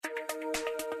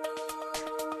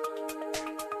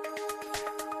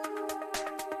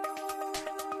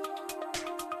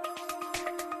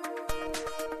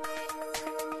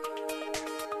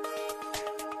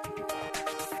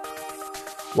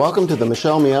Welcome to the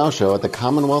Michelle Meow Show at the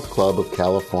Commonwealth Club of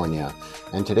California,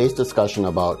 and today's discussion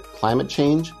about climate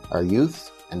change, our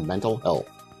youth, and mental health.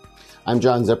 I'm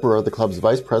John Zipperer, the club's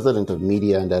Vice President of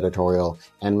Media and Editorial,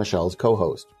 and Michelle's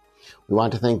co-host. We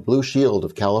want to thank Blue Shield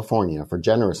of California for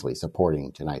generously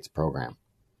supporting tonight's program.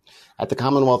 At the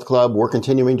Commonwealth Club, we're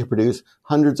continuing to produce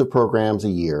hundreds of programs a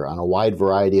year on a wide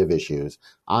variety of issues,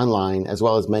 online as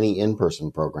well as many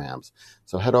in-person programs.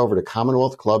 So head over to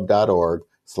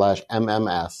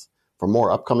commonwealthclub.org/MMS for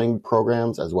more upcoming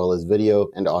programs as well as video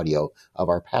and audio of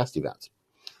our past events.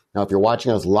 Now, if you're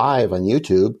watching us live on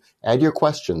YouTube, add your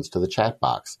questions to the chat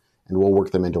box and we'll work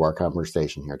them into our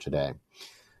conversation here today.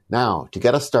 Now, to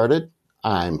get us started,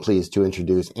 I'm pleased to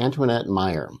introduce Antoinette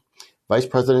Meyer, Vice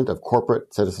President of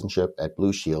Corporate Citizenship at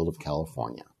Blue Shield of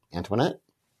California. Antoinette?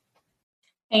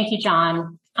 Thank you,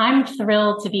 John. I'm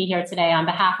thrilled to be here today on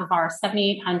behalf of our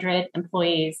 7,800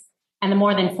 employees and the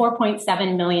more than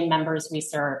 4.7 million members we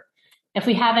serve. If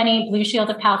we have any Blue Shield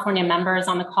of California members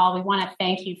on the call, we want to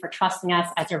thank you for trusting us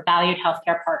as your valued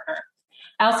healthcare partner.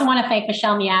 I also want to thank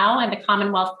Michelle Meow and the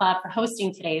Commonwealth Club for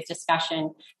hosting today's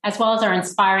discussion, as well as our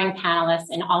inspiring panelists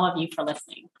and all of you for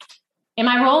listening. In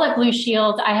my role at Blue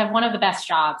Shield, I have one of the best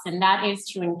jobs, and that is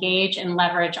to engage and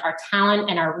leverage our talent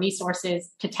and our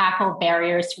resources to tackle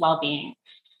barriers to well-being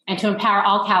and to empower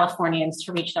all Californians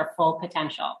to reach their full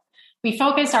potential. We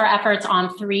focus our efforts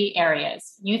on three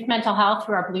areas: youth mental health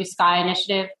through our Blue Sky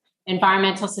initiative,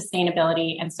 environmental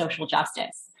sustainability, and social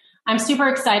justice. I'm super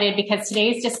excited because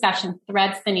today's discussion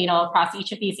threads the needle across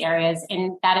each of these areas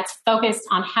in that it's focused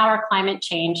on how our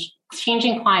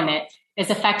changing climate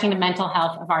is affecting the mental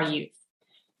health of our youth.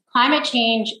 Climate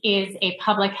change is a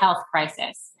public health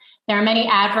crisis. There are many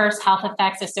adverse health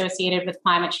effects associated with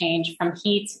climate change, from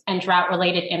heat and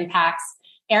drought-related impacts,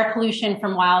 air pollution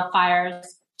from wildfires,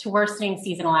 to worsening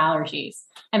seasonal allergies.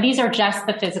 And these are just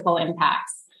the physical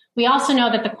impacts. We also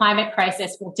know that the climate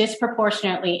crisis will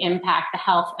disproportionately impact the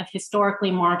health of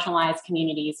historically marginalized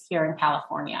communities here in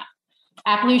California.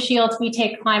 At Blue Shield, we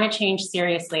take climate change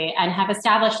seriously and have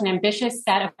established an ambitious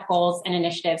set of goals and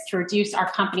initiatives to reduce our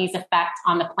company's effect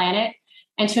on the planet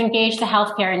and to engage the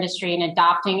healthcare industry in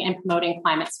adopting and promoting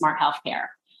climate-smart healthcare.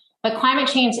 But climate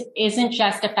change isn't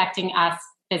just affecting us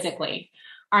physically.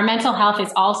 Our mental health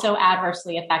is also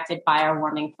adversely affected by our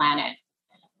warming planet.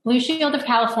 Blue Shield of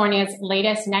California's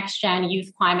latest Next-Gen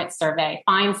Youth Climate Survey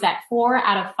finds that 4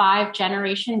 out of 5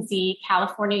 Generation Z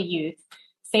California youth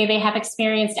say they have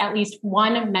experienced at least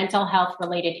one mental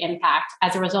health-related impact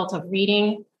as a result of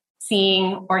reading,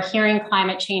 seeing, or hearing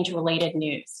climate change-related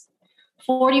news.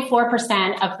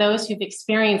 44% of those who've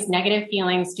experienced negative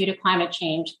feelings due to climate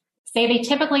change say they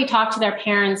typically talk to their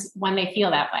parents when they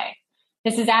feel that way.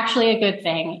 This is actually a good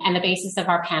thing and the basis of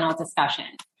our panel discussion.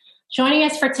 Joining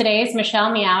us for today's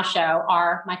Michelle Meow Show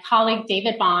are my colleague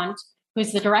David Bond,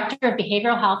 who's the Director of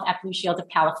Behavioral Health at Blue Shield of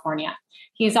California.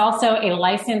 He's also a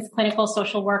licensed clinical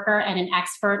social worker and an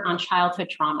expert on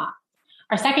childhood trauma.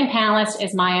 Our second panelist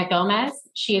is Maya Gomez.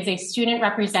 She is a student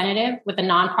representative with the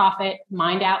nonprofit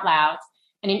Mind Out Loud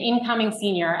and an incoming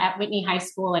senior at Whitney High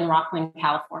School in Rockland,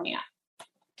 California.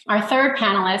 Our third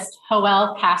panelist,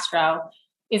 Joel Castro,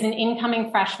 is an incoming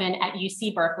freshman at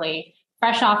UC Berkeley,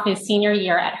 fresh off his senior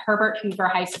year at Herbert Hoover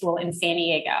High School in San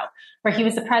Diego, where he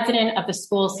was the president of the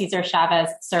school's Cesar Chavez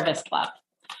Service Club.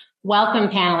 Welcome,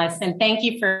 panelists, and thank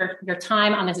you for your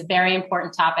time on this very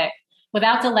important topic.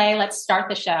 Without delay, let's start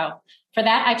the show. For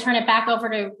that, I turn it back over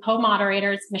to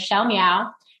co-moderators Michelle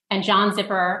Meow and John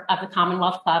Zipperer of the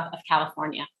Commonwealth Club of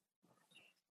California.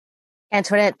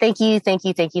 Antoinette, thank you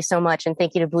so much. And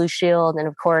thank you to Blue Shield and,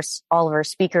 of course, all of our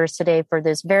speakers today for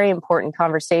this very important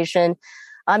conversation.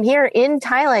 I'm here in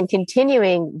Thailand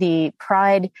continuing the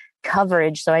Pride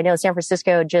coverage. So I know San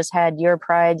Francisco just had your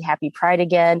Pride. Happy Pride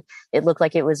again. It looked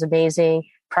like it was amazing.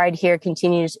 Pride here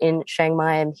continues in Chiang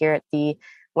Mai. I'm here at the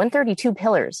 132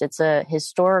 Pillars. It's a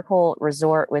historical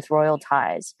resort with royal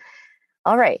ties.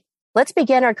 All right. Let's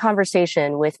begin our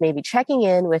conversation with maybe checking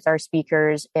in with our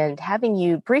speakers and having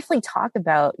you briefly talk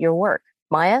about your work.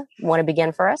 Maya, want to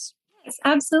begin for us? Yes,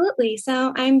 absolutely.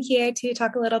 So I'm here to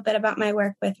talk a little bit about my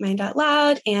work with Mind Out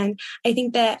Loud. And I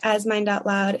think that as Mind Out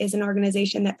Loud is an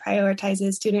organization that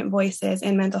prioritizes student voices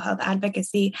and mental health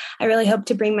advocacy, I really hope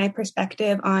to bring my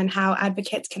perspective on how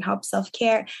advocates can help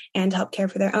self-care and help care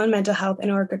for their own mental health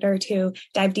in order to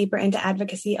dive deeper into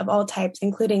advocacy of all types,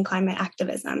 including climate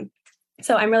activism.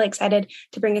 So I'm really excited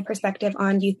to bring a perspective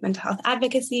on youth mental health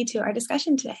advocacy to our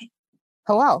discussion today.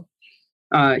 Hello.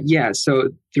 So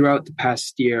throughout the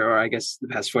past year, or I guess the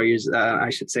past 4 years, I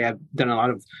should say, I've done a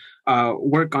lot of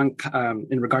work on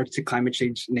in regards to climate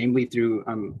change, namely through,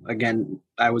 again,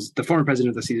 I was the former president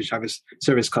of the Cesar Chavez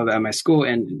Service Club at my school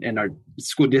and in our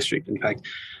school district, in fact.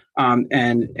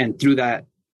 And through that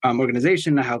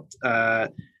organization, I helped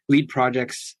lead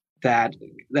projects that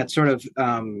sort of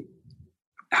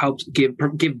helped give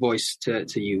voice to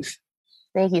youth.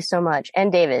 Thank you so much.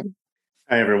 And David.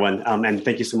 Hi, everyone. And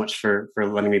thank you so much for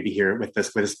letting me be here with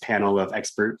this panel of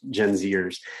expert Gen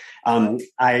Zers.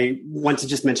 I want to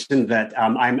just mention that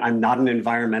I'm not an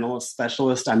environmental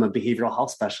specialist. I'm a behavioral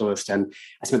health specialist. And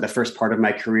I spent the first part of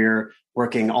my career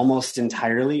working almost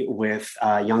entirely with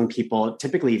young people,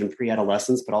 typically even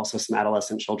pre-adolescents, but also some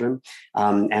adolescent children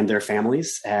and their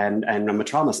families. And I'm a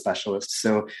trauma specialist.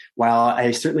 So while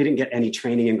I certainly didn't get any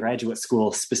training in graduate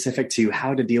school specific to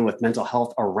how to deal with mental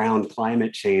health around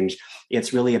climate change,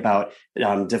 it's really about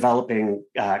developing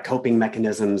coping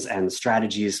mechanisms and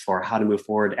strategies for how to move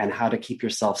forward and how to keep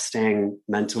yourself staying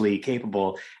mentally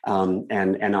capable.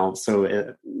 And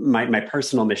also my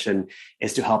personal mission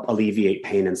is to help alleviate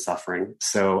pain and suffering.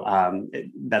 So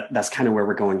that's kind of where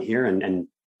we're going here, and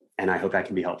I hope that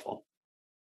can be helpful.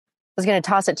 I was going to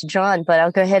toss it to John, but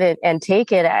I'll go ahead and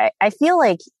take it. I feel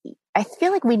like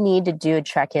we need to do a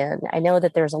check-in. I know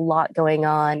that there's a lot going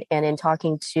on, and in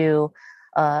talking to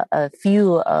a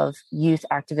few of youth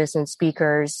activists and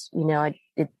speakers,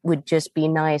 it would just be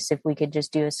nice if we could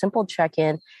just do a simple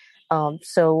check-in.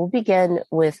 So we'll begin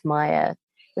with Maya.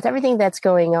 With everything that's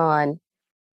going on,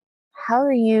 how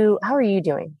are you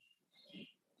doing?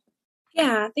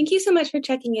 Yeah, thank you so much for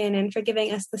checking in and for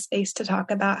giving us the space to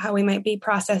talk about how we might be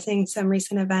processing some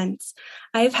recent events.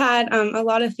 I've had a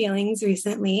lot of feelings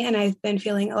recently, and I've been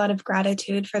feeling a lot of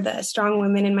gratitude for the strong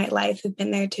women in my life who've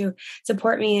been there to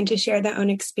support me and to share their own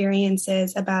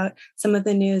experiences about some of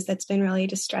the news that's been really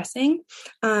distressing.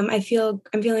 I'm feeling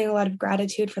a lot of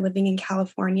gratitude for living in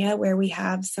California, where we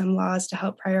have some laws to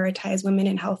help prioritize women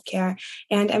in healthcare.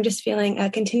 And I'm just feeling a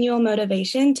continual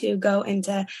motivation to go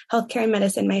into healthcare and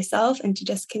medicine myself, and to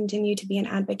just continue to be an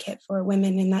advocate for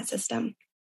women in that system.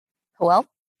 Well,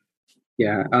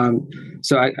 yeah.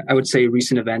 So I would say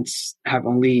recent events have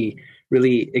only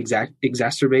really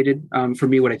exacerbated for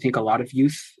me what I think a lot of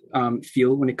youth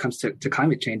feel when it comes to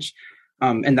climate change.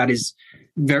 And that is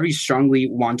very strongly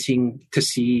wanting to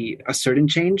see a certain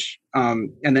change,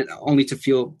 and then only to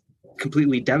feel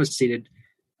completely devastated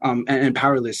and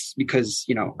powerless because,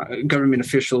 government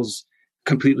officials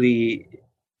completely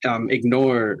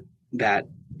ignore that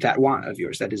want of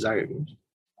yours, that desire of yours.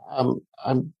 I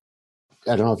don't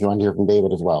know if you want to hear from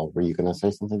David as well. Were you going to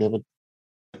say something, David?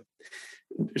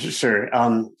 Sure.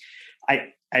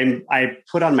 I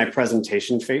put on my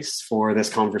presentation face for this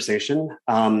conversation.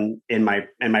 In my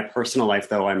personal life,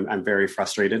 though, I'm very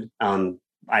frustrated. I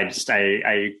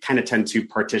kind of tend to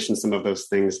partition some of those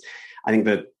things. I think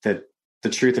that the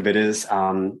truth of it is,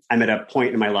 I'm at a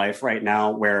point in my life right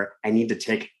now where I need to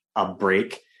take a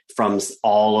break from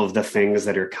all of the things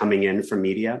that are coming in from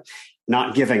media,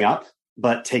 not giving up,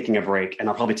 but taking a break. And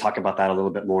I'll probably talk about that a little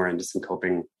bit more into some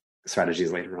coping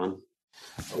strategies later on.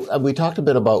 We talked a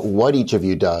bit about what each of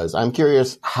you does. I'm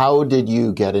curious, how did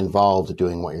you get involved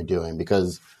doing what you're doing?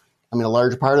 Because, a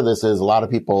large part of this is a lot of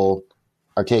people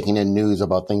are taking in news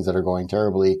about things that are going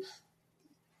terribly.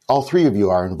 All three of you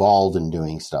are involved in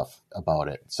doing stuff about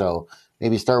it. So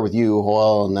maybe start with you,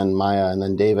 Joel, and then Maya, and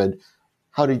then David.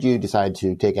 How did you decide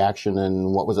to take action,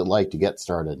 and what was it like to get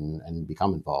started and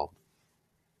become involved?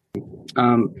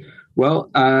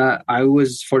 I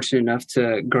was fortunate enough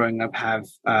to, growing up, have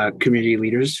community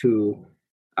leaders who,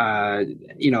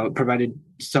 provided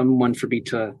someone for me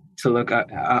to look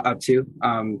up to.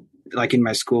 Like in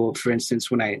my school, for instance,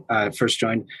 when I first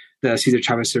joined the Cesar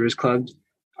Chavez Service Club,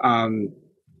 I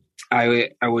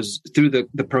was through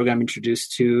the program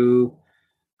introduced to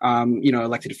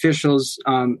elected officials,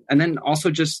 and then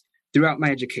also just throughout my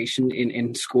education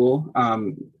in school,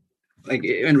 like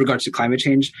in regards to climate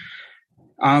change,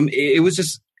 it was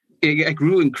just, I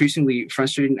grew increasingly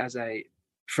frustrated as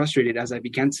I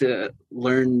began to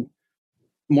learn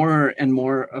more and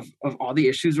more of all the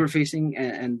issues we're facing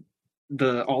and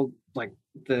the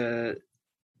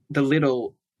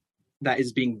little that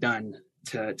is being done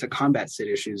to combat said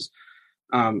issues.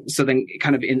 So then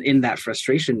kind of in that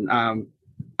frustration,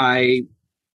 in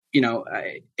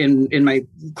my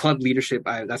club leadership,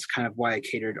 that's kind of why I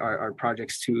catered our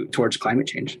projects towards climate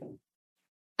change.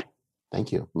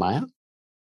 Thank you. Maya?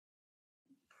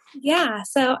 Yeah,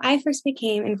 so I first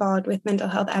became involved with mental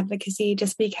health advocacy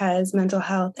just because mental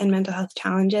health and mental health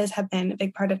challenges have been a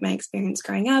big part of my experience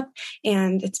growing up.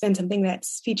 And it's been something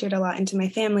that's featured a lot into my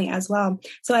family as well.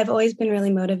 So I've always been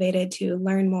really motivated to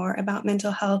learn more about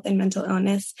mental health and mental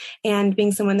illness. And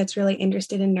being someone that's really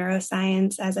interested in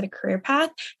neuroscience as a career path,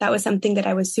 that was something that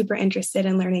I was super interested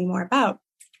in learning more about.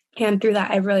 And through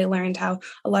that, I've really learned how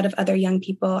a lot of other young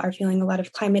people are feeling a lot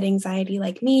of climate anxiety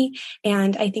like me.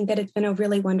 And I think that it's been a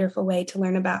really wonderful way to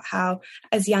learn about how,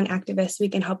 as young activists, we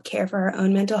can help care for our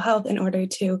own mental health in order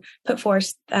to put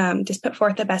forth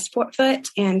the best foot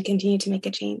and continue to make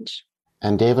a change.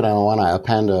 And David, I want to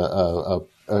append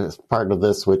a part of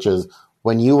this, which is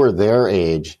when you were their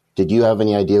age, did you have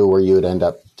any idea where you would end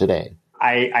up today?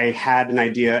 I had an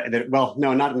idea that, well,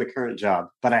 no, not in the current job,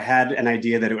 but I had an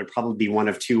idea that it would probably be one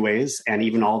of two ways. And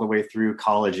even all the way through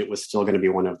college, it was still going to be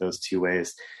one of those two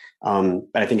ways. But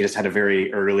I think it just had a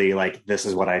very early, like, this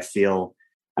is what I feel.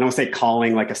 I don't say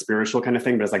calling like a spiritual kind of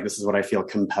thing, but it's like, this is what I feel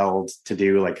compelled to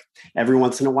do, like every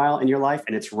once in a while in your life.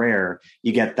 And it's rare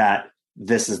you get that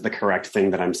this is the correct thing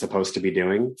that I'm supposed to be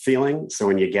doing feeling. So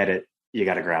when you get it, you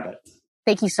got to grab it.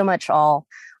 Thank you so much, all.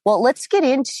 Well, let's get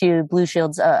into Blue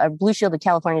Shield of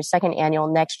California's second annual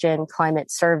Next Gen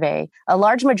Climate Survey. A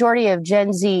large majority of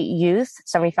Gen Z youth,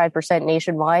 75%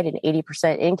 nationwide and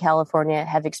 80% in California,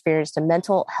 have experienced a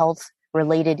mental health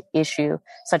related issue,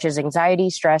 such as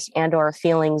anxiety, stress, and or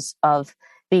feelings of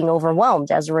being overwhelmed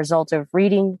as a result of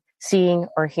reading, seeing,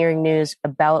 or hearing news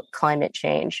about climate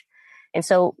change. And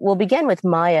so we'll begin with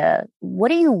Maya.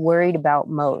 What are you worried about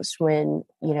most when,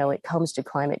 it comes to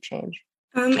climate change?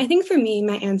 I think for me,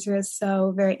 my answer is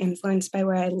so very influenced by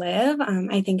where I live.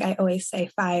 I think I always say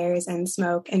fires and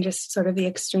smoke and just sort of the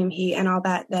extreme heat and all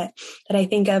that I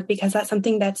think of, because that's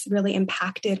something that's really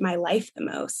impacted my life the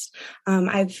most.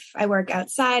 I work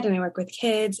outside and I work with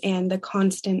kids, and the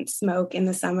constant smoke in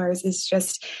the summers is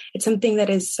just, it's something that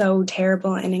is so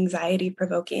terrible and anxiety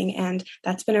provoking. And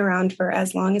that's been around for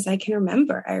as long as I can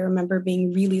remember. I remember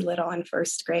being really little in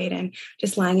first grade and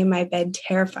just lying in my bed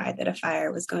terrified that a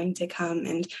fire was going to come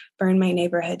and burn my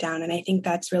neighborhood down. And I think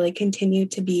that's really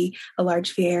continued to be a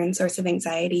large fear and source of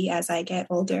anxiety as I get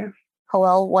older.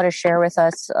 Joel, want to share with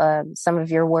us some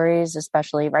of your worries,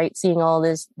 especially, right? Seeing all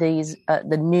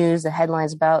the news, the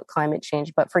headlines about climate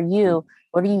change. But for you,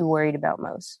 what are you worried about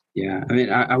most? Yeah, I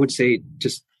mean, I would say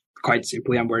just quite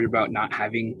simply, I'm worried about not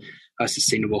having a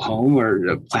sustainable home or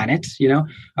a planet,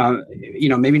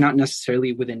 maybe not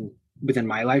necessarily within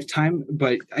my lifetime,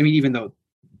 but I mean, even though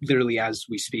literally as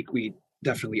we speak, we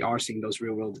definitely are seeing those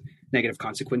real world negative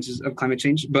consequences of climate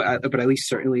change, but at least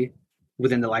certainly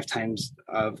within the lifetimes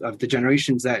of the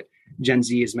generations that Gen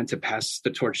Z is meant to pass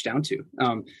the torch down to.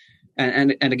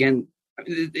 And again,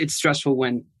 it's stressful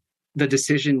when the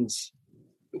decisions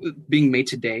being made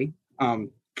today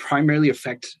primarily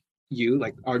affect you,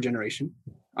 like our generation,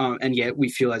 and yet we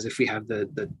feel as if we have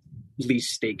the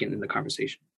least stake in the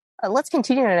conversation. Let's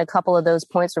continue on a couple of those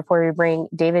points before we bring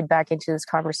David back into this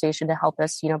conversation to help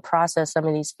us, process some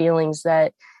of these feelings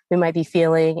that we might be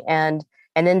feeling, and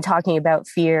then talking about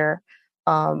fear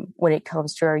when it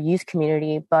comes to our youth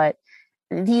community. But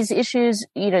these issues,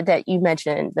 that you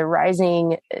mentioned, the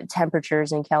rising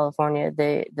temperatures in California,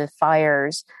 the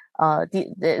fires,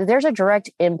 there's a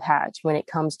direct impact when it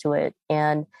comes to it.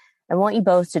 And I want you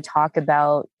both to talk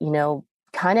about,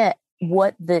 kind of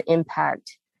what the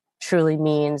impact truly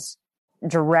means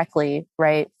directly,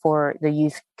 right, for the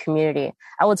youth community.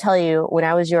 I will tell you, when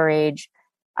I was your age,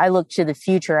 I looked to the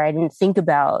future. I didn't think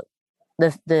about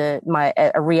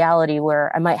a reality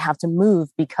where I might have to move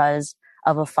because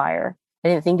of a fire. I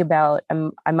didn't think about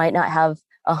I might not have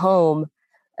a home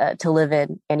to live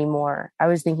in anymore. I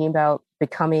was thinking about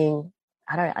becoming,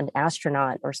 an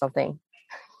astronaut or something,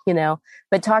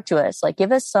 But talk to us,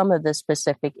 give us some of the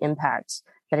specific impacts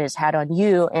that it has had on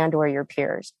you and or your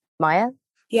peers. Maya?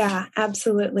 Yeah,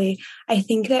 absolutely. I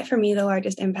think that for me, the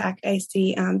largest impact I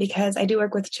see, because I do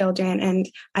work with children and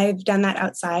I've done that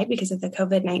outside because of the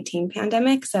COVID-19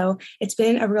 pandemic. So it's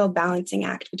been a real balancing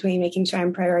act between making sure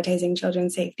I'm prioritizing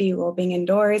children's safety while being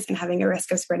indoors and having a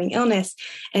risk of spreading illness,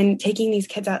 and taking these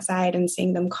kids outside and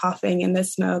seeing them coughing in the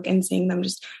smoke and seeing them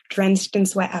just drenched in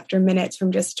sweat after minutes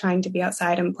from just trying to be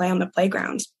outside and play on the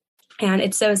playground. And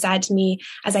it's so sad to me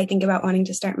as I think about wanting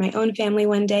to start my own family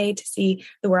one day, to see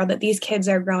the world that these kids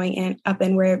are growing up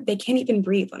in, where they can't even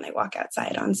breathe when they walk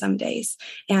outside on some days.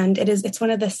 And it's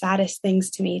one of the saddest things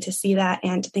to me to see that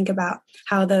and to think about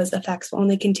how those effects will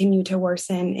only continue to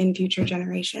worsen in future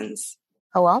generations.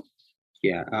 Oh, well.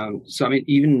 Yeah. So, I mean,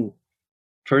 even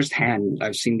firsthand,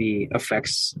 I've seen the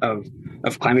effects of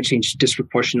climate change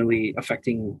disproportionately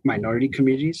affecting minority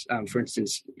communities. For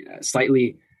instance,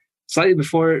 slightly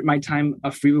before my time,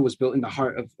 a freeway was built in the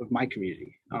heart of my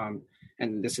community.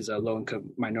 And this is a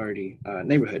low-income minority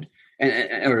neighborhood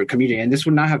or community. And this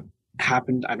would not have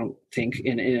happened, I don't think,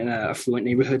 in an affluent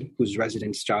neighborhood whose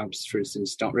residents' jobs, for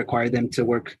instance, don't require them to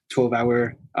work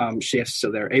 12-hour shifts.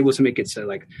 So they're able to make it to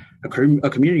like a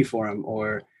community forum,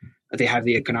 or they have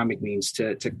the economic means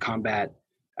to combat,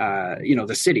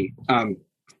 the city.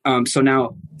 So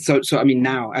now,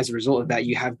 as a result of that,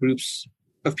 you have groups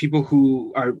of people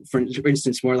who are, for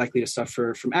instance, more likely to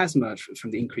suffer from asthma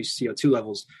from the increased CO2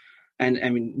 levels. And I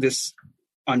mean, this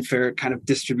unfair kind of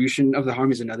distribution of the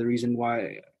harm is another reason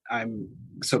why I'm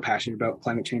so passionate about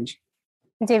climate change.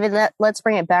 David, let's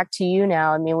bring it back to you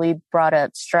now. I mean, we brought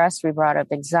up stress, we brought up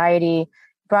anxiety,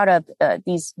 brought up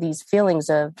these feelings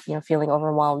of, feeling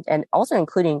overwhelmed, and also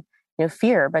including,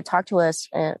 fear. But talk to us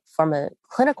from a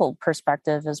clinical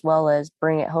perspective, as well as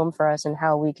bring it home for us and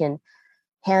how we can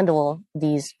handle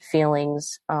these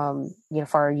feelings, for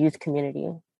our youth community.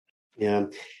 Yeah.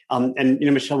 And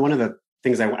Michelle, one of the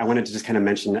things I wanted to just kind of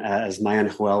mention as Maya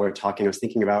and Joel were talking, I was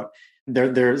thinking about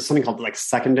there's something called like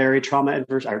secondary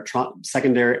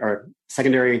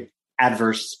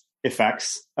adverse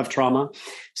effects of trauma.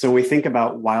 So when we think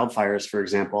about wildfires, for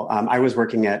example, I was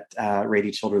working at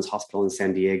Rady Children's Hospital in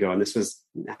San Diego, and this was,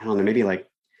 I don't know, maybe like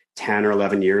 10 or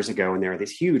 11 years ago, and there were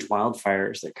these huge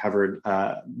wildfires that covered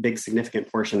a big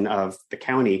significant portion of the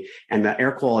county, and the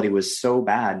air quality was so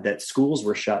bad that schools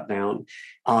were shut down.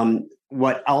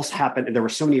 What else happened? There were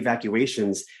so many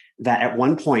evacuations that at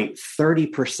one point,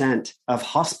 30% of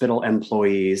hospital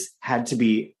employees had to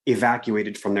be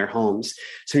evacuated from their homes.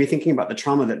 So you're thinking about the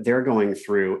trauma that they're going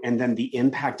through, and then the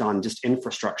impact on just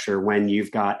infrastructure when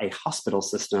you've got a hospital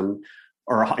system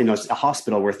or a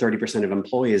hospital where 30% of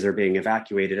employees are being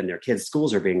evacuated and their kids'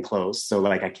 schools are being closed. So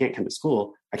like, I can't come to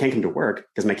school, I can't come to work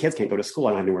because my kids can't go to school. I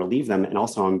don't have anywhere to leave them. And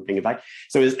also I'm being evacuated.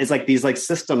 So it's like these like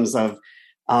systems of,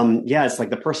 it's like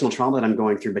the personal trauma that I'm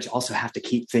going through, but you also have to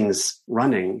keep things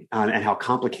running and how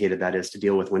complicated that is to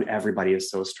deal with when everybody is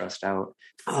so stressed out.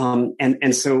 And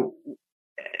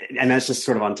that's just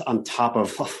sort of on top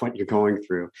of what you're going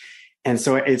through. And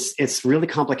so it's really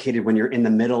complicated when you're in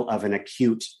the middle of an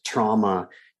acute trauma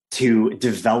to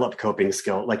develop coping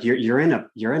skill. Like you're in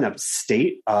a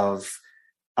state of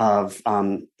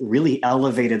really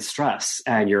elevated stress,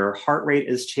 and your heart rate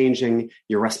is changing,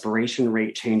 your respiration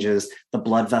rate changes, the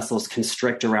blood vessels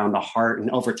constrict around the heart,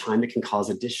 and over time it can cause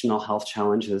additional health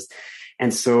challenges.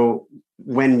 And so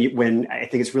when I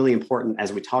think it's really important,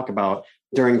 as we talk about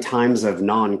during times of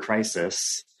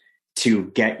non-crisis,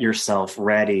 to get yourself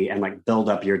ready and like build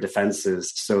up your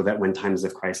defenses so that when times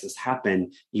of crisis happen,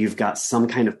 you've got some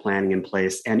kind of planning in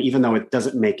place. And even though it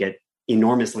doesn't make it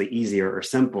enormously easier or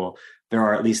simple, there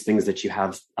are at least things that you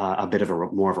have a bit of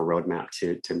more of a roadmap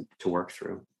to work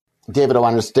through. David, I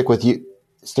wanted to stick with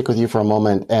you for a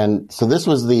moment. And so this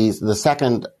was the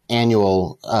second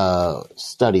annual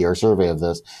study or survey of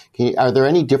this. Are there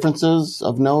any differences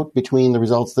of note between the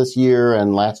results this year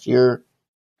and last year?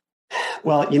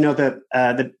 Well,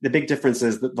 the big difference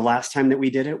is that the last time that we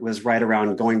did it was right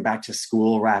around going back to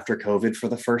school after COVID for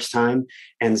the first time.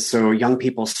 And so young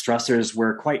people's stressors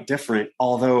were quite different,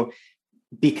 although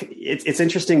it's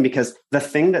interesting because the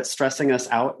thing that's stressing us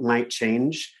out might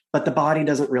change, but the body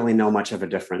doesn't really know much of a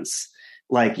difference.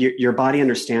 Like your body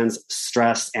understands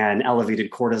stress and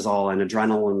elevated cortisol and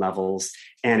adrenaline levels,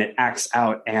 and it acts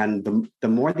out. And the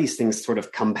more these things sort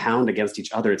of compound against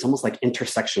each other, it's almost like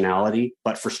intersectionality,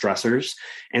 but for stressors.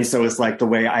 And so it's like the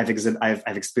way I've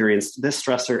experienced this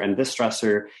stressor and this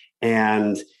stressor.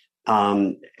 And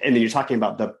then you're talking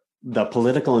about the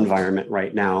political environment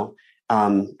right now.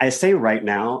 I say right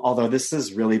now, although this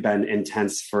has really been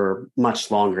intense for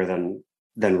much longer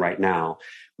than right now,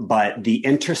 but the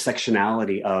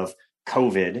intersectionality of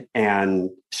COVID and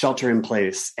shelter in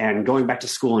place and going back to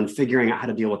school and figuring out how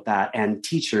to deal with that, and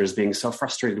teachers being so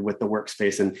frustrated with the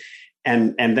workspace,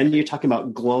 and then you're talking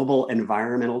about global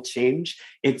environmental change.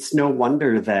 It's no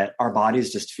wonder that our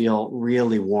bodies just feel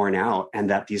really worn out, and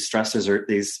that these stresses are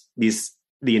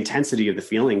the intensity of the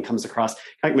feeling comes across,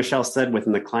 like Michelle said,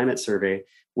 within the climate survey,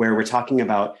 where we're talking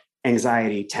about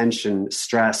anxiety, tension,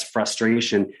 stress,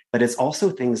 frustration, but it's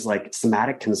also things like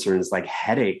somatic concerns like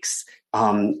headaches,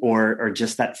 or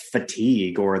just that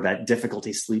fatigue or that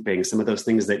difficulty sleeping, some of those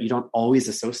things that you don't always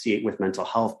associate with mental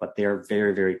health, but they're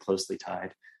very, very closely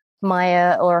tied.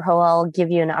 Maya or Joel, I'll give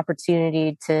you an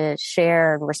opportunity to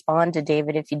share and respond to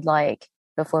David if you'd like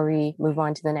before we move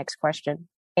on to the next question.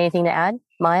 Anything to add,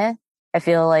 Maya? I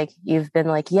feel like you've been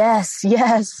like, yes,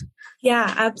 yes.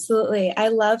 Yeah, absolutely. I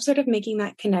love sort of making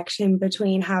that connection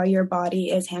between how your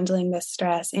body is handling this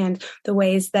stress and the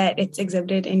ways that it's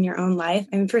exhibited in your own life.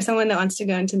 And for someone that wants to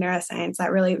go into neuroscience,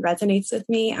 that really resonates with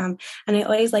me. And I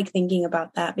always like thinking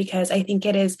about that because I think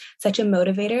it is such a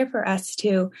motivator for us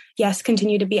to, yes,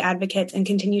 continue to be advocates and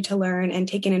continue to learn and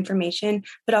take in information,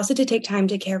 but also to take time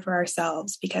to care for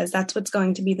ourselves, because that's what's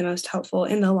going to be the most helpful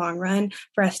in the long run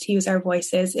for us to use our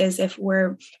voices, is if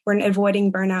we're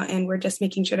avoiding burnout and we're just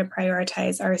making sure to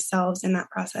prioritize ourselves in that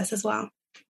process as well.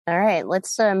 All right,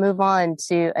 let's move on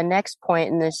to a next point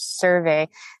in this survey.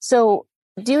 So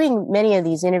doing many of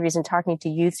these interviews and talking to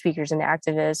youth speakers and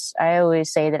activists, I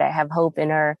always say that I have hope in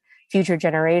our future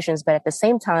generations, but at the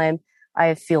same time,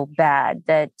 I feel bad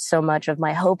that so much of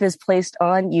my hope is placed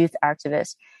on youth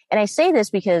activists. And I say this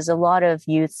because a lot of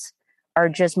youths are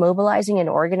just mobilizing and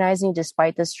organizing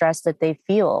despite the stress that they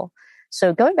feel.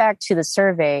 So going back to the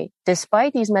survey,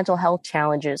 despite these mental health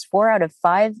challenges, 4 out of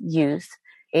 5 youth,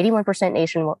 81%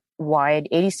 nationwide,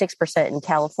 86% in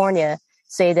California,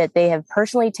 say that they have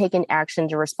personally taken action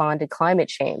to respond to climate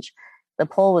change. The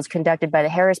poll was conducted by the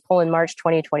Harris Poll in March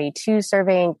 2022,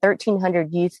 surveying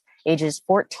 1,300 youth ages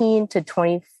 14 to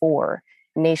 24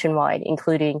 nationwide,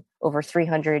 including over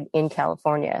 300 in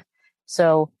California.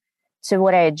 So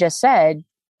what I had just said,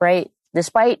 right?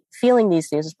 Despite feeling these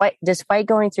things, despite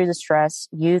going through the stress,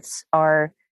 youths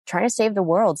are trying to save the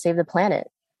world, save the planet.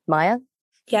 Maya?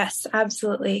 Yes,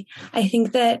 absolutely. I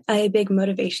think that a big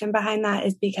motivation behind that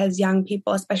is because young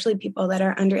people, especially people that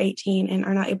are under 18 and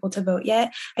are not able to vote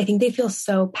yet, I think they feel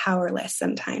so powerless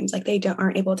sometimes, like they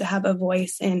aren't able to have a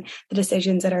voice in the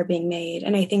decisions that are being made.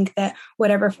 And I think that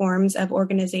whatever forms of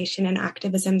organization and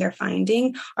activism they're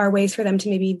finding are ways for them to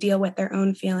maybe deal with their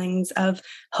own feelings of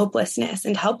hopelessness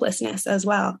and helplessness as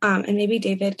well. And maybe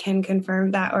David can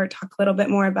confirm that or talk a little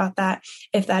bit more about that,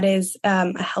 if that is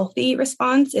a healthy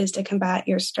response, is to combat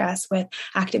your stress with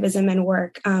activism and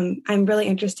work. I'm really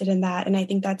interested in that. And I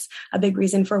think that's a big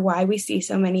reason for why we see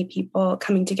so many people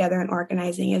coming together and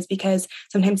organizing, is because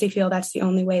sometimes they feel that's the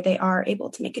only way they are able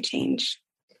to make a change.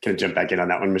 Can I jump back in on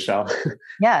that one, Michelle?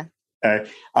 Yeah.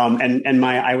 And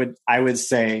I would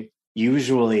say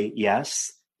usually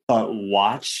yes, but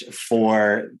watch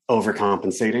for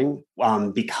overcompensating,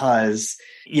 because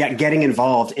getting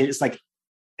involved is like,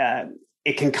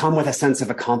 it can come with a sense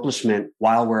of accomplishment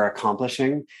while we're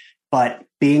accomplishing, but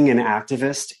being an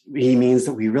activist, he means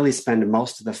that we really spend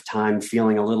most of the time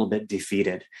feeling a little bit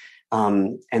defeated.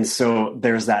 And so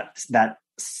there's that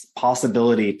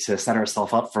possibility to set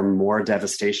ourselves up for more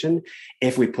devastation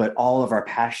if we put all of our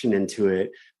passion into it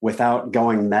without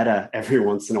going meta every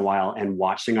once in a while and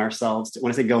watching ourselves.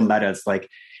 When I say go meta,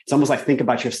 it's almost like think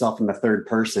about yourself in the third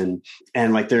person.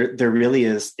 And like there really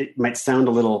is, it might sound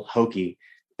a little hokey,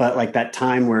 but like that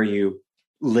time where you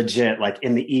legit, like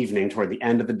in the evening, toward the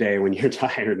end of the day, when you're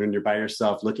tired, when you're by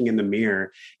yourself, looking in the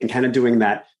mirror and kind of doing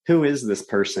that, who is this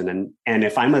person? And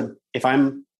if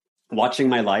I'm watching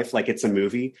my life like it's a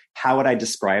movie, how would I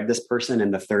describe this person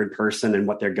in the third person and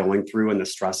what they're going through and the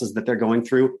stresses that they're going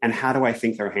through? And how do I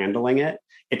think they're handling it?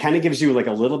 It kind of gives you like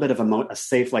a little bit of a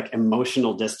safe, like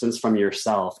emotional distance from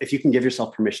yourself. If you can give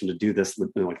yourself permission to do this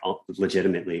like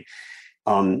legitimately.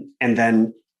 And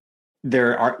then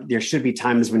there should be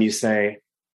times when you say,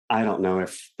 I don't know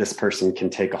if this person can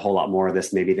take a whole lot more of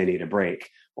this. Maybe they need a break,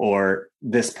 or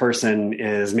this person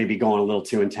is maybe going a little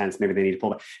too intense. Maybe they need to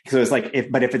pull back. So it's like,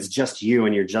 if it's just you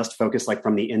and you're just focused like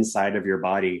from the inside of your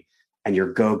body and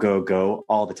you're go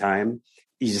all the time,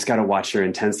 you just got to watch your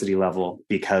intensity level,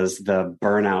 because the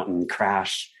burnout and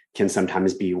crash can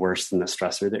sometimes be worse than the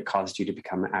stressor that caused you to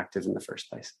become active in the first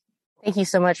place. Thank you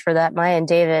so much for that, Maya and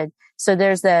David. So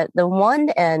there's the one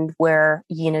end where,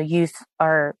 youth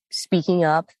are speaking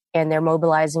up and they're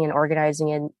mobilizing and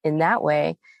organizing in that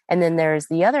way. And then there's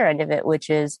the other end of it, which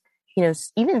is,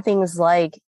 even things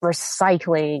like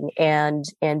recycling and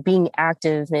being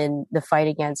active in the fight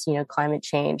against, climate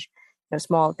change,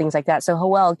 small things like that. So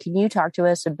Howell, can you talk to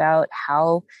us about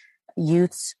how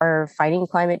youths are fighting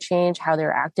climate change, how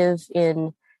they're active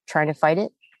in trying to fight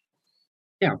it?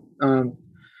 Yeah.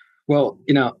 Well,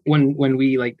 when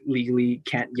we like legally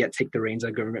can't yet take the reins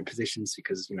on government positions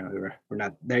because, we're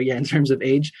not there yet in terms of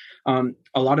age. A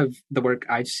lot of the work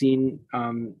I've seen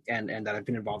and that I've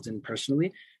been involved in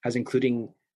personally has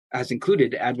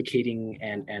included advocating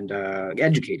and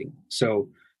educating. So,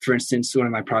 for instance, one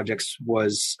of my projects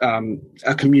was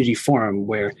a community forum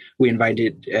where we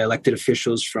invited elected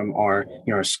officials from our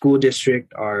school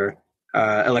district, our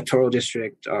electoral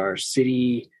district, our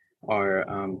city,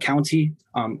 our county,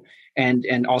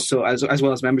 and also as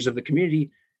well as members of the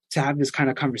community have this kind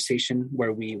of conversation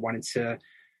where we wanted to,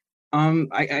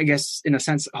 I guess, in a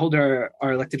sense, hold our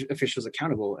elected officials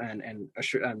accountable and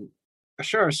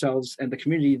assure ourselves and the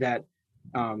community that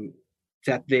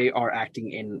that they are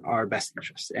acting in our best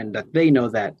interest, and that they know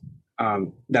that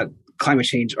that climate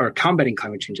change or combating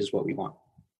climate change is what we want.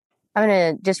 I'm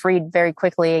going to just read very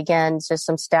quickly again, just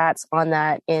some stats on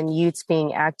that in youths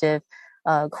being active.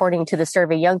 According to the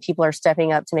survey, young people are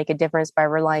stepping up to make a difference by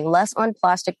relying less on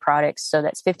plastic products. So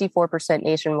that's 54%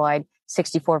 nationwide,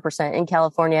 64% in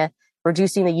California.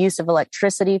 Reducing the use of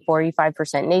electricity,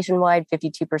 45% nationwide,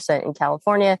 52% in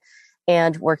California.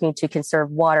 And working to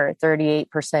conserve water,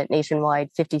 38% nationwide,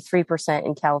 53%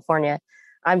 in California.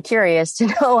 I'm curious to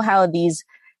know how these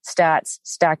stats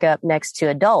stack up next to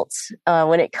adults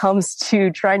when it comes to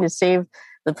trying to save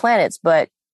the planets. But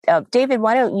David,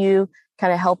 why don't you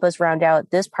kind of help us round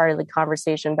out this part of the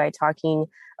conversation by talking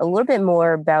a little bit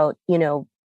more about,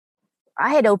 I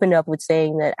had opened up with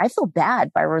saying that I feel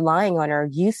bad by relying on our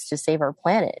youth to save our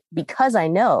planet because I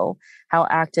know how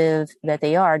active that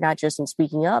they are, not just in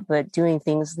speaking up, but doing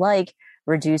things like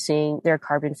reducing their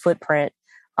carbon footprint.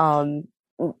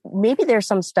 Maybe there's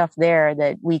some stuff there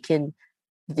that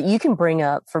you can bring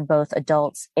up for both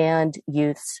adults and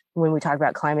youths when we talk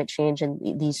about climate change and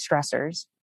these stressors.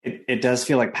 It does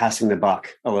feel like passing the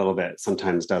buck a little bit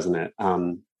sometimes, doesn't it?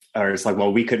 Or it's like,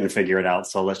 well, we couldn't figure it out,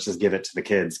 so let's just give it to the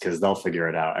kids because they'll figure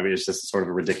it out. I mean, it's just sort of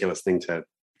a ridiculous thing to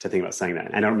think about saying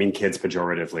that. I don't mean kids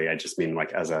pejoratively. I just mean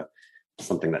like as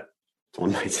something that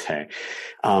one might say.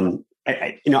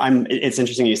 It's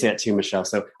interesting you say that too, Michelle.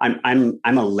 So I'm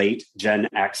a late Gen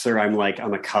Xer. I'm like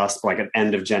on the cusp, like at the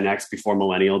end of Gen X before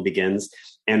millennial begins.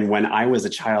 And when I was a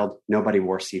child, nobody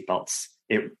wore seatbelts.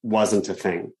 It wasn't a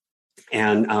thing.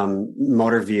 And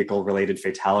motor vehicle related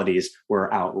fatalities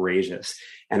were outrageous.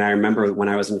 And I remember when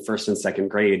I was in first and second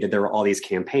grade, there were all these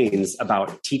campaigns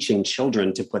about teaching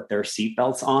children to put their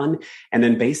seatbelts on. And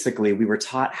then basically we were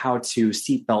taught how to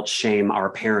seatbelt shame our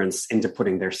parents into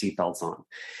putting their seatbelts on.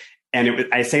 And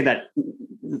I say that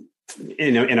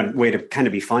in a way to kind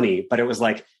of be funny, but it was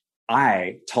like,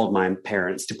 I told my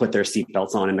parents to put their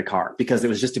seatbelts on in the car because it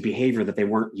was just a behavior that they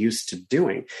weren't used to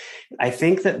doing. I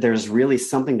think that there's really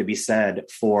something to be said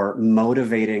for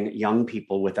motivating young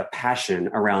people with a passion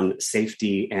around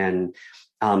safety and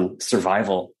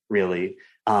survival, really,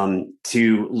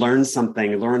 to learn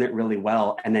something, learn it really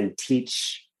well, and then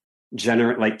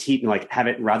have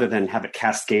it rather than have it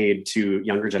cascade to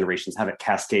younger generations, have it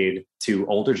cascade to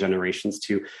older generations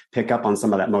to pick up on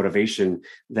some of that motivation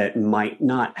that might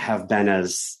not have been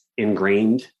as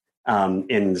ingrained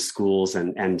in the schools.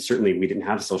 And certainly we didn't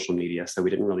have social media, so we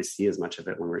didn't really see as much of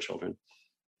it when we were children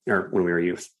or when we were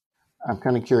youth. I'm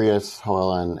kind of curious,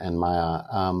 Joel and Maya,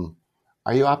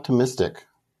 are you optimistic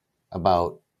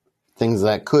about things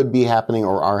that could be happening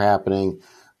or are happening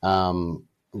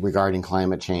regarding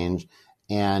climate change?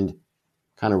 And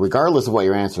kind of regardless of what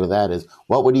your answer to that is,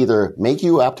 what would either make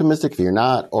you optimistic if you're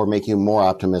not, or make you more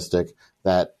optimistic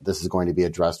that this is going to be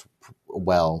addressed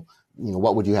well?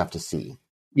 What would you have to see?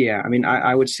 Yeah, I mean,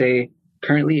 I would say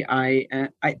currently I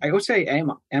would say I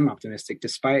am optimistic,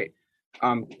 despite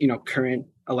current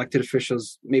elected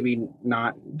officials maybe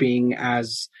not being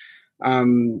as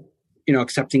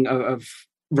accepting of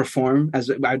reform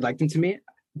as I'd like them to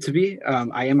be.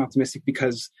 I am optimistic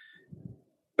because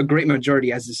a great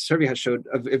majority, as this survey has showed,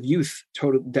 of youth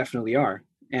definitely are.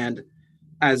 And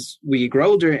as we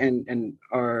grow older and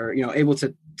are able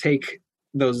to take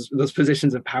those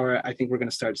positions of power, I think we're going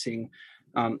to start seeing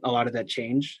a lot of that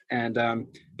change. And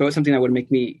but something that would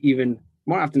make me even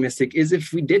more optimistic is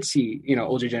if we did see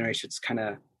older generations kind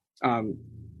of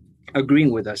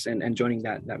agreeing with us and joining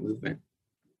that movement.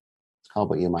 How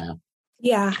about you, Maya?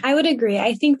 Yeah, I would agree.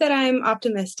 I think that I'm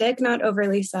optimistic, not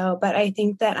overly so, but I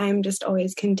think that I'm just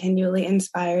always continually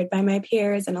inspired by my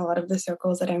peers and a lot of the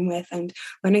circles that I'm with, and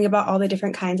learning about all the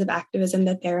different kinds of activism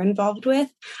that they're involved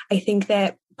with. I think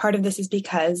that part of this is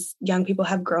because young people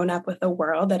have grown up with a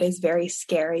world that is very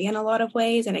scary in a lot of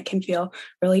ways, and it can feel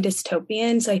really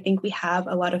dystopian. So I think we have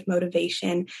a lot of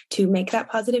motivation to make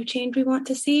that positive change we want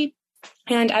to see.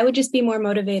 And I would just be more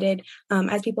motivated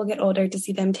as people get older to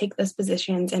see them take those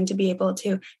positions and to be able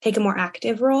to take a more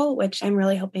active role, which I'm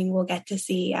really hoping we'll get to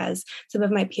see as some of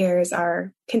my peers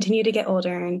continue to get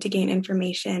older and to gain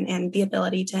information and the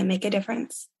ability to make a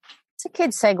difference. It's a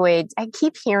good segue. I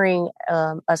keep hearing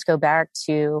us go back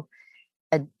to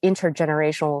an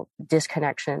intergenerational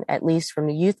disconnection, at least from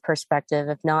the youth perspective,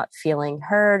 of not feeling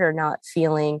heard or not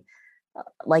feeling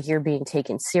like you're being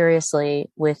taken seriously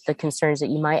with the concerns that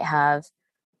you might have,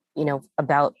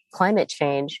 about climate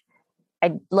change.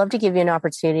 I'd love to give you an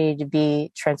opportunity to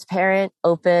be transparent,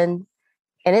 open,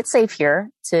 And it's safe here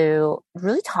to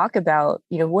really talk about,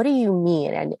 what do you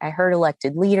mean? And I heard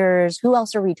elected leaders. Who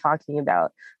else are we talking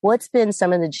about? What's been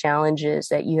some of the challenges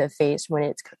that you have faced when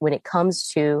it comes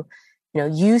to,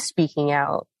 you speaking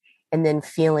out and then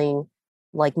feeling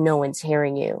like no one's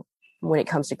hearing you when it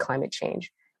comes to climate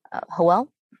change?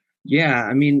 Joel? Yeah,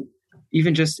 I mean,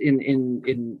 even just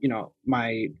in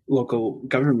my local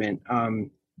government,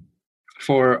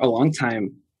 for a long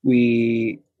time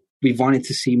we've wanted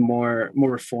to see more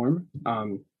reform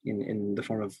in the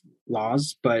form of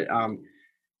laws, but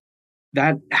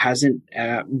that hasn't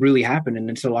really happened, and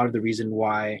it's a lot of the reason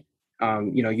why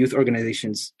youth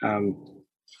organizations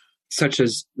such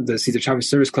as the Cesar Chavez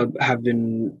Service Club have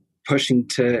been pushing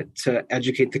to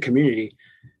educate the community,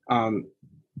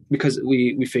 because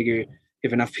we figure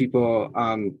if enough people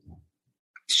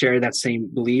share that same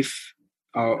belief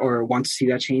or want to see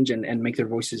that change and make their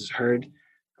voices heard,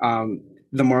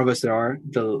 the more of us there are,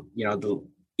 the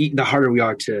harder we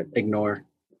are to ignore.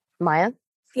 Maya?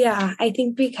 Yeah, I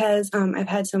think because I've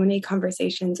had so many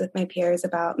conversations with my peers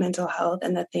about mental health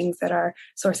and the things that are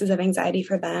sources of anxiety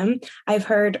for them. I've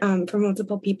heard from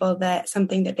multiple people that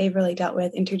something that they've really dealt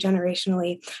with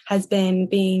intergenerationally has been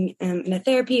being in a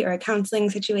therapy or a counseling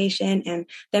situation and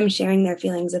them sharing their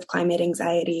feelings of climate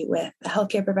anxiety with a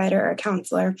healthcare provider or a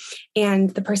counselor, and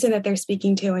the person that they're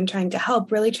speaking to and trying to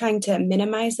help, really trying to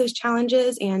minimize those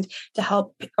challenges and to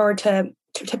help or to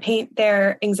paint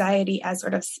their anxiety as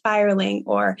sort of spiraling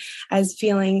or as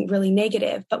feeling really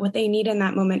negative. But what they need in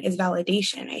that moment is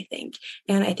validation, I think.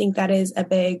 And I think that is a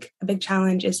big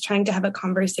challenge, is trying to have a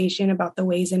conversation about the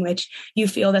ways in which you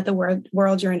feel that the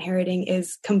world you're inheriting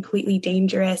is completely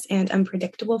dangerous and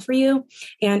unpredictable for you,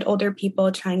 and older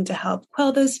people trying to help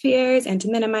quell those fears and to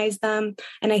minimize them.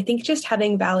 And I think just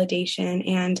having validation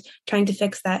and trying to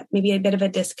fix that, maybe a bit of a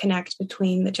disconnect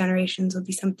between the generations, would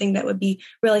be something that would be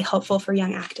really helpful for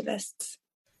young activists.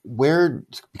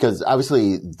 Because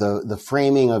obviously the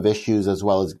framing of issues, as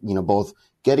well as, both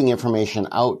getting information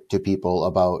out to people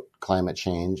about climate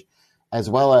change, as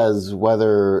well as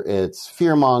whether it's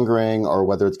fear mongering or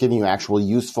whether it's giving you actual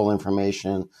useful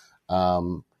information.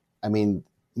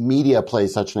 Media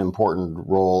plays such an important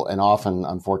role, and often,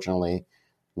 unfortunately,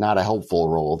 not a helpful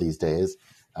role these days,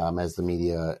 as the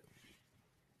media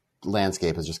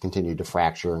landscape has just continued to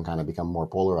fracture and kind of become more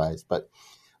polarized. But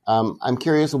I'm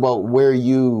curious about where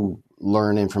you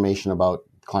learn information about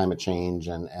climate change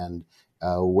and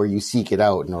where you seek it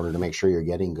out in order to make sure you're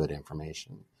getting good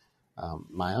information.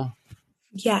 Maya?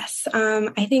 Yes.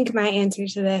 I think my answer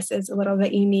to this is a little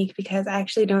bit unique because I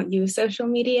actually don't use social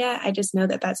media. I just know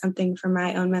that that's something for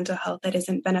my own mental health that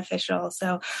isn't beneficial.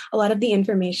 So a lot of the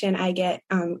information I get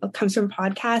comes from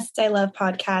podcasts. I love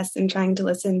podcasts and trying to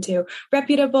listen to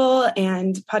reputable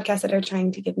and podcasts that are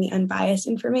trying to give me unbiased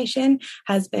information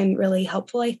has been really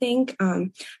helpful, I think.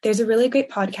 There's a really great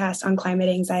podcast on climate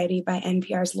anxiety by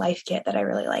NPR's Life Kit that I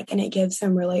really like, and it gives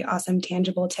some really awesome,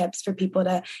 tangible tips for people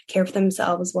to care for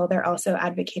themselves while they're also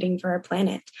advocating for our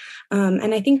planet.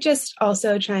 And I think just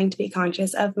also trying to be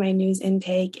conscious of my news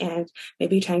intake and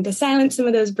maybe trying to silence some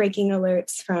of those breaking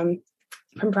alerts from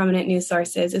prominent news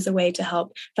sources is a way to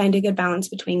help find a good balance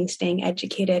between staying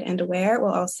educated and aware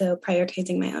while also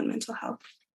prioritizing my own mental health.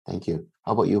 Thank you.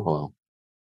 How about you, Joel?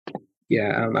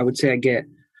 Yeah, I would say I get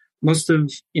most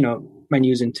of, my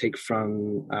news intake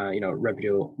from,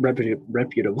 reputable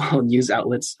news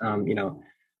outlets,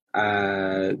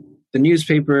 the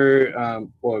newspaper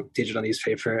or digital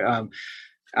newspaper,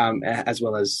 as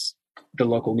well as the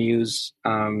local news.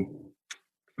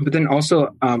 But then also,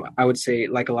 I would say,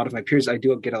 like a lot of my peers, I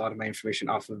do get a lot of my information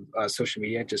off of social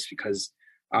media just because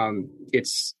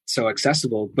it's so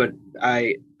accessible. But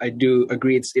I do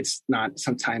agree it's not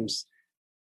sometimes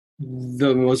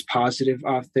the most positive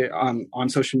off there on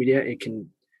social media. It can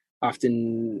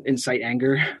often incite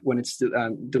anger when it's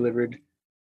delivered,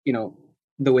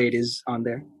 the way it is on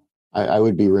there. I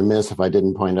would be remiss if I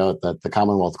didn't point out that the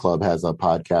Commonwealth Club has a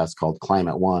podcast called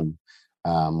Climate One,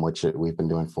 which we've been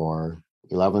doing for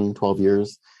 11, 12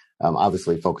 years,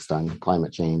 obviously focused on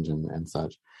climate change and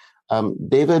such.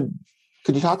 David,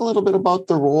 could you talk a little bit about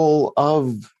the role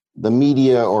of the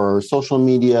media or social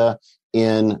media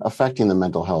in affecting the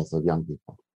mental health of young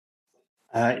people?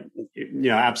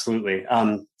 Absolutely. I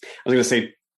was going to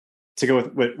say, to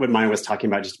go with what Maya was talking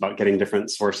about, just about getting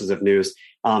different sources of news.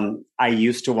 I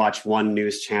used to watch one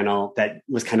news channel that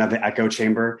was kind of the echo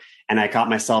chamber, and I caught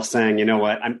myself saying, you know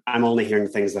what, I'm only hearing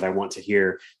things that I want to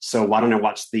hear. So why don't I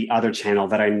watch the other channel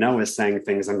that I know is saying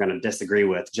things I'm going to disagree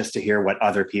with, just to hear what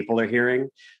other people are hearing?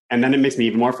 And then it makes me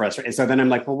even more frustrated. And so then I'm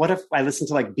like, well, what if I listen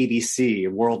to like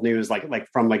BBC, World News, like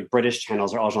from like British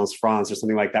channels or Agence France or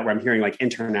something like that, where I'm hearing like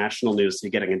international news, so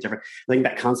you're getting a different, I think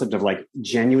that concept of like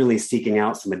genuinely seeking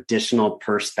out some additional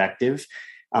perspective.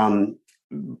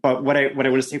 But what I want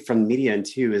to say from media and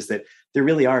too is that there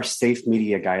really are safe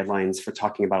media guidelines for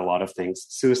talking about a lot of things.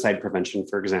 Suicide prevention,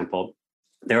 for example.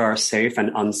 There are safe and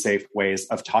unsafe ways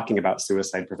of talking about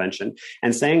suicide prevention,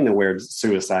 and saying the word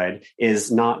suicide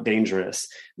is not dangerous.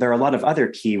 There are a lot of other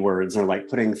keywords, or like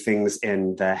putting things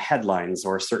in the headlines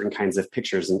or certain kinds of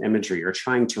pictures and imagery, or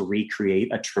trying to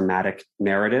recreate a traumatic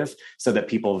narrative so that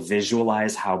people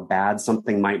visualize how bad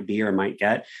something might be or might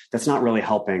get. That's not really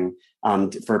helping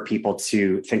for people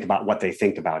to think about what they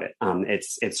think about it.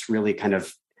 It's really kind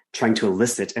of trying to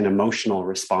elicit an emotional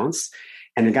response.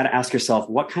 And you got to ask yourself,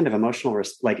 what kind of emotional,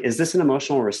 is this an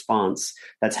emotional response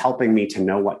that's helping me to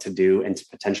know what to do and to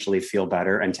potentially feel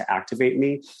better and to activate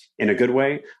me in a good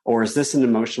way? Or is this an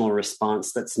emotional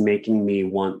response that's making me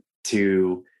want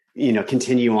to,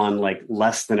 continue on like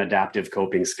less than adaptive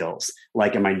coping skills?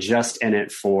 Like, am I just in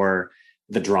it for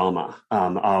the drama, my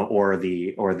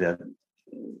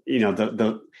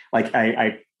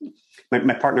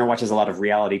partner watches a lot of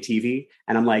reality TV,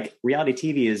 and I'm like, reality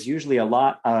TV is usually a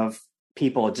lot of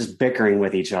people just bickering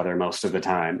with each other most of the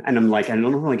time. And I'm like, I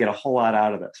don't really get a whole lot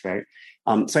out of this, right?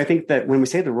 So I think that when we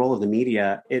say the role of the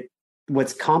media,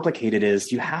 what's complicated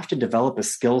is you have to develop a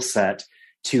skill set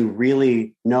to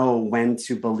really know when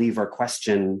to believe or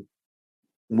question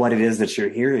what it is that you're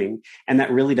hearing. And that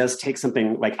really does take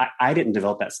something like, I didn't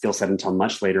develop that skill set until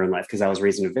much later in life, because I was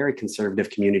raised in a very conservative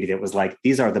community that was like,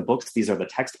 these are the books, these are the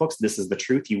textbooks, this is the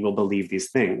truth, you will believe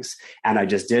these things. And I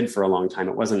just did for a long time.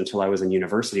 It wasn't until I was in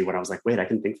university when I was like, wait, I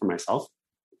can think for myself.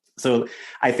 So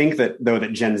I think that though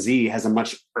that Gen Z has a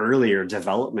much earlier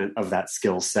development of that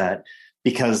skill set,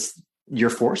 because you're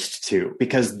forced to,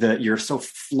 because you're so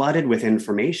flooded with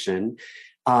information.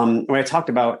 When I talked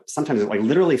about sometimes like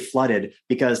literally flooded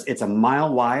because it's a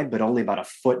mile wide, but only about a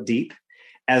foot deep,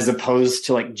 as opposed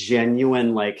to like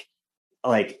genuine, like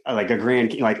a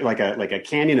grand, like a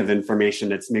canyon of information.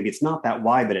 That's maybe it's not that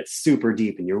wide, but it's super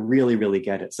deep and you really, really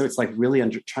get it. So it's like really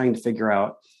trying to figure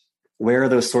out where are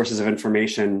those sources of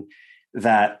information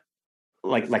that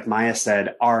like Maya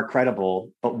said are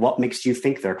credible, but what makes you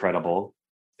think they're credible?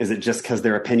 Is it just because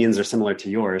their opinions are similar to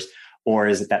yours? Or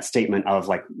is it that statement of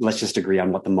like, let's just agree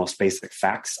on what the most basic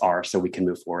facts are so we can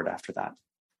move forward after that?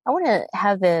 I want to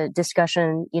have a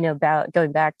discussion, about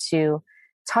going back to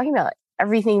talking about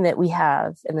everything that we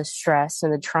have and the stress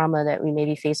and the trauma that we may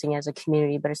be facing as a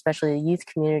community, but especially the youth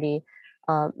community.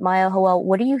 Maya, Howell,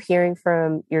 what are you hearing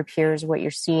from your peers, what you're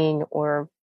seeing or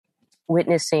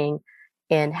witnessing,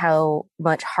 and how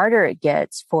much harder it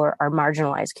gets for our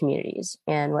marginalized communities?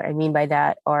 And what I mean by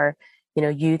that are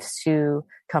youths who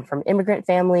come from immigrant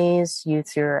families,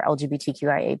 youths who are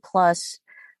LGBTQIA+,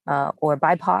 or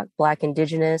BIPOC, Black,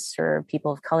 Indigenous, or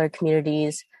people of color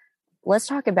communities. Let's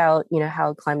talk about,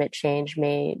 how climate change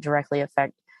may directly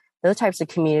affect those types of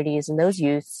communities and those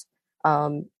youths,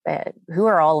 who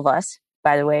are all of us,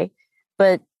 by the way,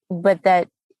 but that,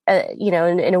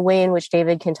 in a way in which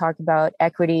David can talk about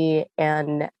equity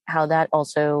and how that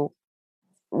also,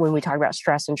 when we talk about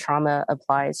stress and trauma,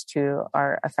 applies to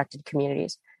our affected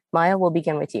communities. Maya, we'll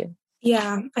begin with you.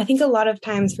 Yeah, I think a lot of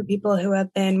times for people who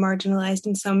have been marginalized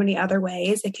in so many other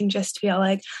ways, it can just feel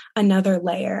like another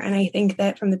layer. And I think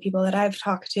that from the people that I've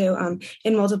talked to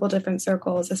in multiple different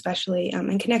circles, especially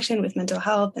in connection with mental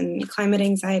health and climate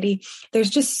anxiety, there's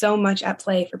just so much at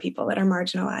play for people that are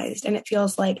marginalized. And it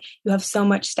feels like you have so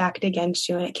much stacked against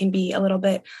you, and it can be a little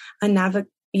bit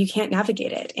you can't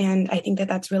navigate it. And I think that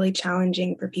that's really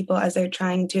challenging for people as they're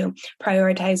trying to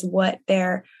prioritize what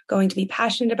they're going to be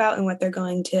passionate about and what they're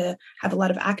going to have a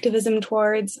lot of activism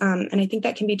towards. And I think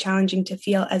that can be challenging to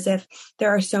feel as if there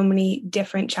are so many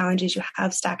different challenges you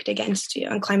have stacked against you.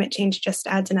 And climate change just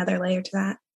adds another layer to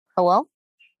that. Oh, well?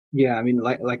 Yeah, I mean,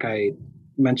 like I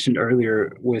mentioned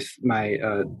earlier with my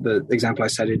the example I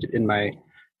cited in my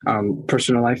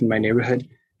personal life in my neighborhood,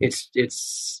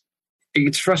 it's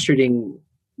frustrating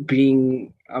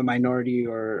being a minority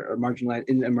or marginalized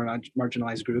in a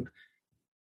marginalized group,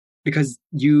 because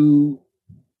you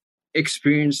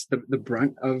experience the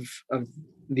brunt of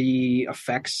the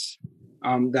effects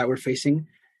that we're facing,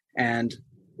 and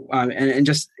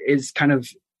just it's kind of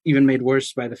even made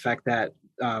worse by the fact that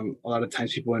a lot of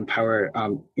times people in power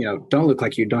don't look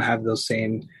like you, don't have those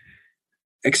same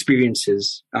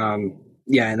experiences. And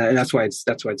that's why it's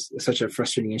such a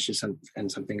frustrating issue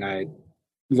and something I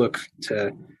look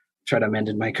to try to amend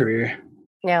in my career.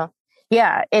 Yeah,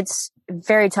 it's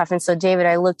very tough. And so, David,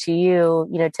 I look to you,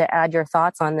 to add your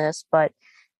thoughts on this. But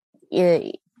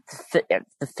the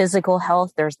physical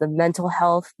health, there's the mental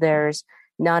health, there's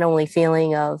not only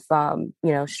feeling of,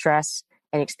 stress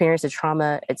and experience of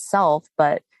trauma itself,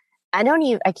 but I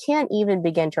can't even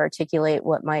begin to articulate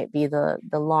what might be the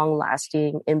long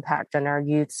lasting impact on our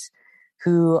youths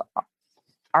who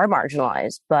are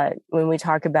marginalized. But when we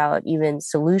talk about even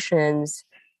solutions,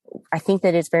 I think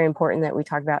that it's very important that we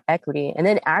talk about equity and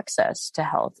then access to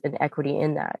health and equity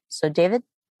in that. So, David?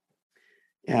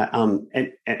 Yeah,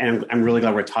 and I'm really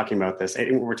glad we're talking about this.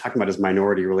 And what we're talking about is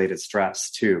minority-related stress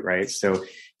too, right? So if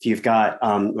you've got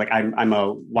I'm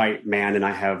a white man and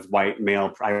I have white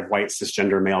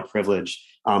cisgender male privilege.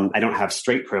 I don't have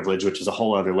straight privilege, which is a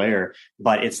whole other layer.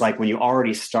 But it's like when you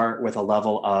already start with a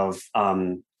level of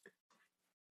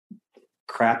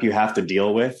crap you have to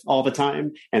deal with all the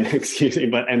time, and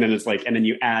and then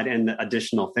you add in the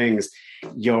additional things.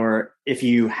 If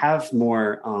you have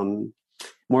more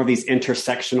of these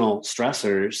intersectional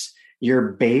stressors,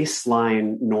 your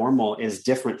baseline normal is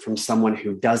different from someone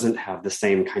who doesn't have the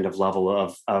same kind of level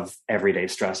of everyday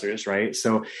stressors, right?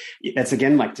 So that's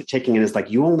again, like taking it as like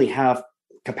you only have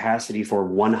capacity for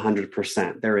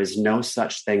 100%. There is no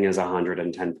such thing as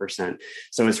 110%.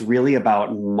 So it's really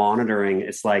about monitoring.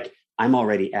 It's like, I'm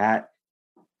already at,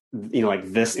 like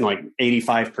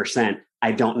 85%.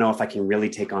 I don't know if I can really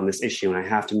take on this issue, and I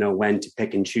have to know when to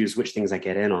pick and choose which things I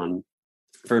get in on.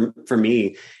 For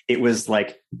me, it was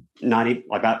like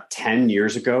about 10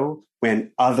 years ago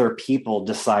when other people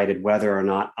decided whether or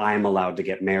not I'm allowed to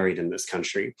get married in this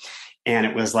country. And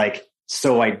it was like,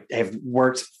 so I have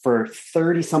worked for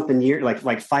 30 something years,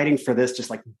 like fighting for this, just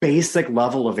like basic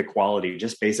level of equality,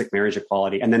 just basic marriage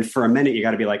equality. And then for a minute, you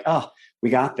got to be like, oh,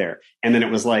 we got there. And then it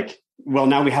was like, well,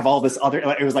 now we have all this other,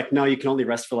 it was like, no, you can only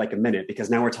rest for like a minute, because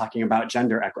now we're talking about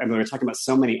gender equity. I mean, we're talking about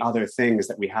so many other things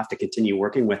that we have to continue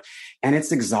working with. And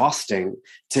it's exhausting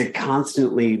to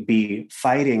constantly be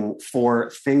fighting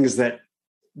for things that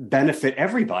benefit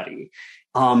everybody.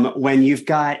 When you've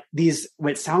got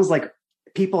what sounds like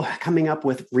people coming up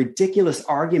with ridiculous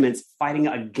arguments fighting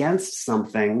against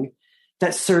something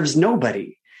that serves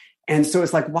nobody. And so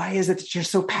it's like, why is it that you're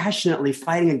so passionately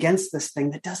fighting against this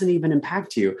thing that doesn't even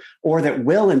impact you, or that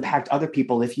will impact other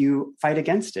people if you fight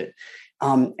against it?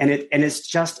 And it's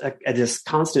just this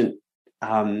constant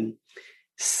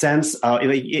sense of,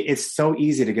 it's so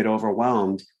easy to get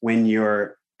overwhelmed when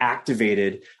you're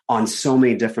activated on so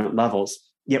many different levels.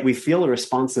 Yet we feel a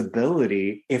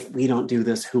responsibility. If we don't do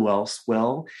this, who else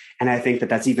will? And I think that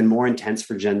that's even more intense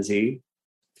for Gen Z.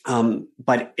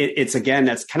 But it's again,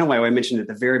 that's kind of why I mentioned at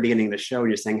the very beginning of the show,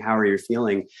 you're saying, how are you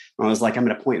feeling? And I was like, I'm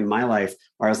at a point in my life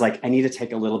where I was like, I need to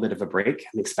take a little bit of a break.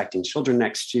 I'm expecting children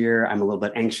next year. I'm a little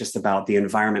bit anxious about the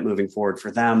environment moving forward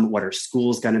for them. What are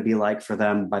schools going to be like for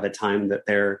them by the time that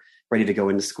they're ready to go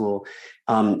into school?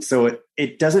 So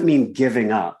it doesn't mean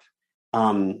giving up.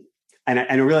 And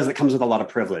I realize it comes with a lot of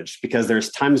privilege, because there's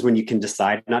times when you can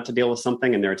decide not to deal with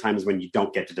something, and there are times when you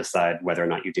don't get to decide whether or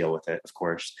not you deal with it, of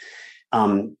course.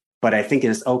 But I think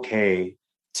it's okay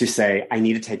to say, I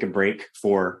need to take a break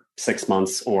for 6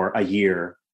 months or a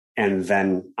year, and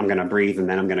then I'm going to breathe, and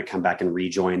then I'm going to come back and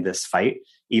rejoin this fight.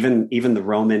 Even the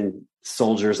Roman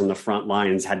soldiers on the front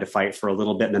lines had to fight for a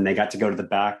little bit, and then they got to go to the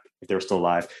back, if they were still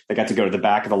alive, they got to go to the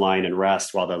back of the line and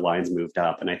rest while the lines moved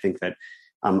up. And I think that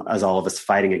as all of us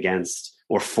fighting against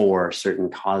or for certain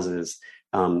causes,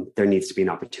 there needs to be an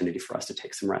opportunity for us to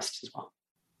take some rest as well.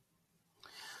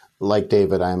 Like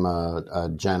David, I'm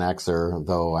a Gen Xer,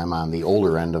 though I'm on the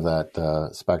older end of that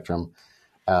spectrum.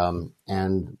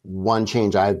 And one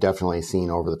change I've definitely seen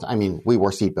over the time, I mean, we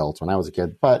wore seatbelts when I was a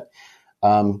kid, but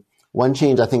one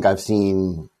change I think I've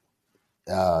seen,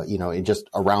 just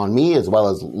around me, as well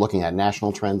as looking at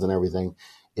national trends and everything,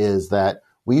 is that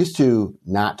we used to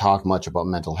not talk much about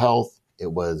mental health.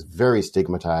 It was very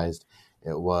stigmatized.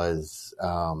 It was,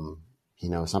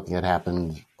 something that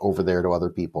happened over there to other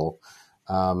people.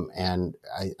 And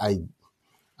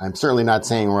I'm certainly not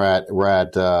saying we're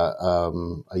at a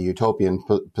utopian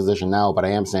position now, but I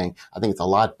am saying I think it's a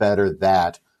lot better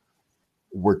that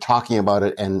we're talking about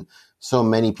it, and so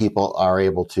many people are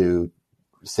able to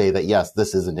say that, yes,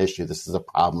 this is an issue, this is a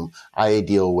problem, I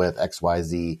deal with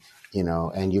XYZ,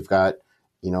 and you've got,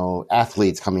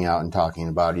 athletes coming out and talking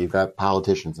about it. You've got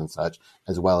politicians and such,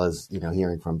 as well as,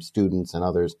 hearing from students and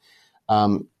others.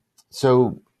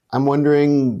 So I'm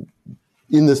wondering,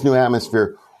 in this new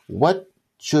atmosphere, what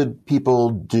should people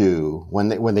do when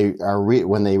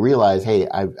they realize, hey,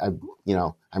 I'm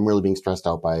really being stressed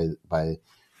out by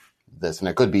this, and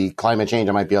it could be climate change,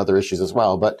 it might be other issues as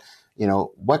well. But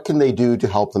what can they do to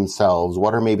help themselves?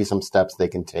 What are maybe some steps they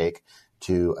can take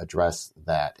to address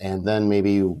that? And then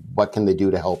maybe what can they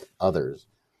do to help others?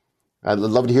 I'd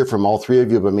love to hear from all three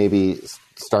of you, but maybe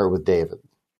start with David.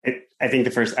 I think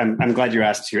the first, I'm glad you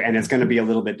asked too, and it's going to be a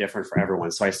little bit different for everyone.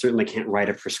 So I certainly can't write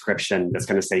a prescription that's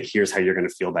going to say, here's how you're going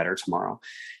to feel better tomorrow.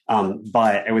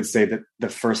 But I would say that the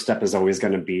first step is always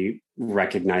going to be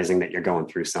recognizing that you're going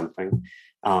through something.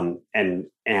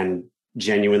 And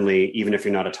genuinely, even if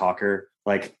you're not a talker,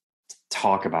 like,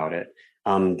 talk about it.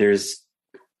 There's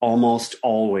almost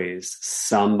always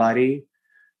somebody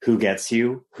who gets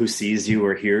you, who sees you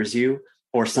or hears you,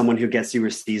 or someone who gets you or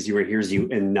sees you or hears you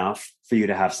enough for you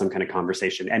to have some kind of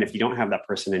conversation. And if you don't have that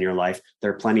person in your life,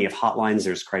 there are plenty of hotlines.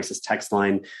 There's crisis text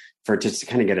line for just to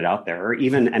kind of get it out there. Or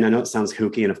even, and I know it sounds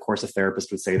kooky, and of course a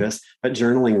therapist would say this, but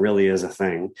journaling really is a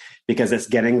thing, because it's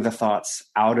getting the thoughts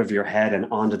out of your head and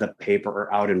onto the paper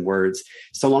or out in words.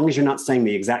 So long as you're not saying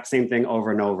the exact same thing over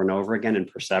and over and over again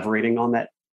and perseverating on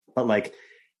that, but like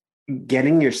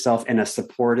getting yourself in a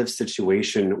supportive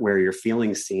situation where you're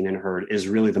feeling seen and heard is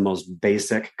really the most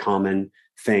basic, common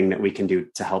thing that we can do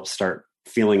to help start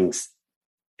feeling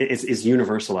is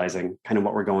universalizing kind of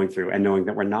what we're going through and knowing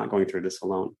that we're not going through this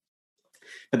alone.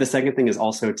 But the second thing is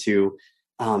also to,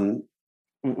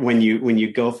 when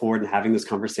you go forward and having those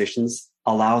conversations,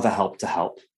 allow the help to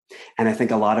help. And I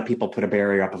think a lot of people put a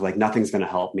barrier up of like, nothing's going to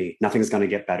help me. Nothing's going to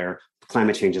get better.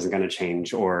 Climate change isn't going to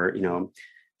change, or,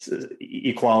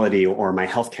 equality or my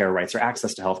healthcare rights or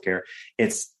access to healthcare.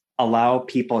 It's allow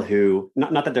people who,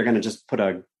 not that they're going to just put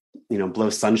blow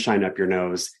sunshine up your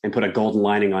nose and put a golden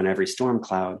lining on every storm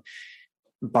cloud,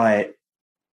 but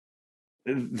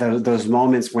those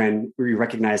moments when you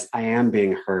recognize I am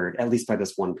being heard, at least by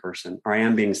this one person, or I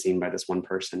am being seen by this one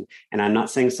person. And I'm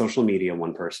not saying social media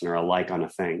one person or a like on a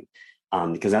thing,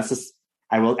 because that's just,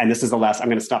 I will, and this is the last, I'm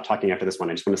going to stop talking after this one.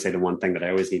 I just want to say the one thing that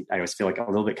I always feel like a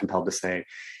little bit compelled to say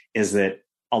is that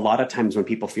a lot of times when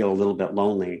people feel a little bit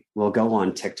lonely, we'll go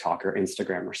on TikTok or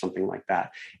Instagram or something like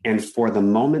that. And for the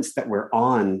moments that we're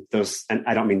on those, and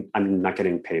I don't mean, I'm not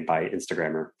getting paid by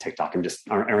Instagram or TikTok, I'm just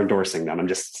or endorsing them. I'm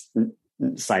just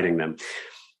citing them.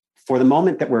 For the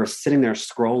moment that we're sitting there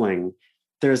scrolling,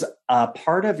 there's a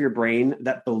part of your brain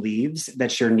that believes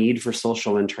that your need for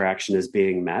social interaction is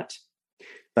being met.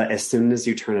 But as soon as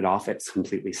you turn it off, it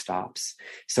completely stops.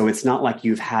 So it's not like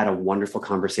you've had a wonderful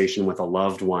conversation with a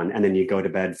loved one and then you go to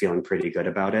bed feeling pretty good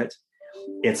about it.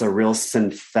 It's a real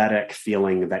synthetic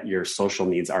feeling that your social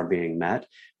needs are being met,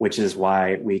 which is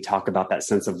why we talk about that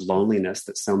sense of loneliness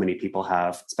that so many people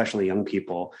have, especially young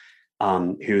people,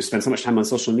 who spend so much time on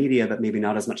social media, but maybe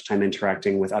not as much time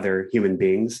interacting with other human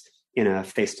beings in a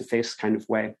face-to-face kind of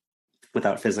way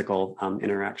without physical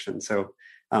interaction. So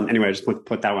anyway, I just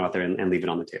put that one out there and leave it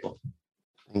on the table.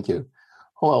 Thank you.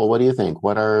 Well, what do you think?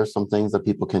 What are some things that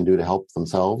people can do to help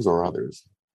themselves or others?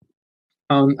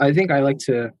 I think I like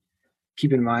to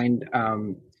keep in mind,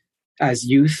 as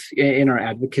youth in our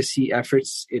advocacy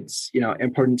efforts, it's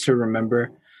important to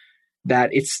remember that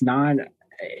it's not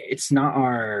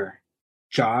our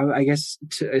job, I guess,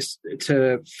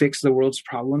 to fix the world's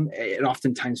problem. It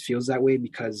oftentimes feels that way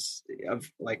because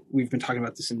of, like we've been talking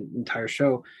about this in the entire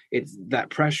show, it's that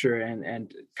pressure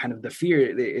and kind of the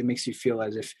fear. It makes you feel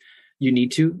as if you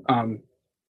need to.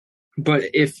 But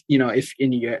if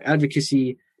in your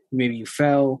advocacy, maybe you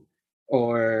fell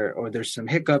or there's some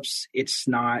hiccups, it's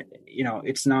not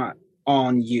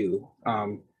on you. I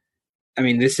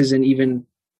mean, this isn't even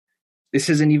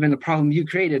the problem you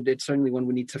created. It's certainly one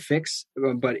we need to fix,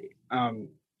 but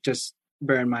just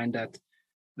bear in mind that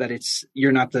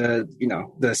you're not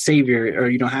the savior, or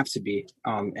you don't have to be.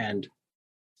 And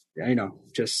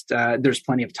there's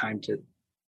plenty of time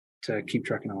to keep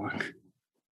trucking along.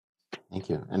 Thank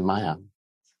you. And Maya.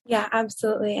 Yeah,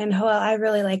 absolutely. And Joel, I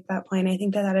really like that point. I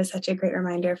think that is such a great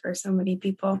reminder for so many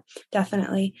people.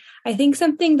 Definitely. I think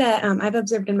something that I've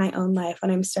observed in my own life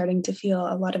when I'm starting to feel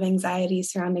a lot of anxiety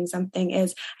surrounding something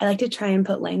is I like to try and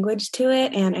put language to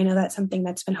it. And I know that's something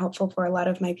that's been helpful for a lot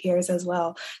of my peers as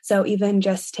well. So even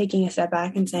just taking a step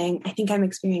back and saying, I think I'm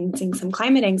experiencing some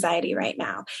climate anxiety right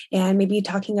now, and maybe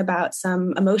talking about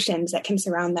some emotions that can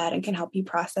surround that and can help you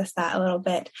process that a little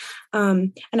bit.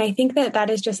 And I think that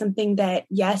is just something that,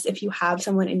 yes, if you have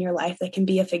someone in your life that can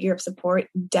be a figure of support,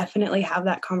 definitely have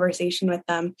that conversation with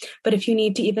them. But if you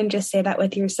need to even just say that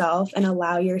with yourself and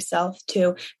allow yourself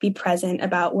to be present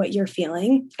about what you're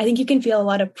feeling, I think you can feel a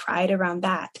lot of pride around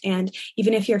that. And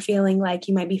even if you're feeling like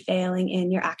you might be failing in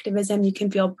your activism, you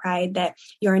can feel pride that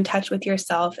you're in touch with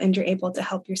yourself and you're able to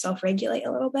help yourself regulate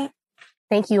a little bit.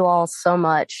 Thank you all so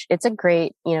much. It's a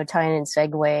great, tie-in and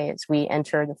segue as we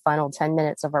enter the final 10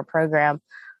 minutes of our program.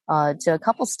 To a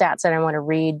couple stats that I want to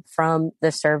read from the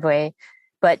survey.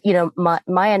 But, Maya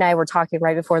and I were talking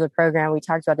right before the program. We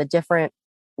talked about the different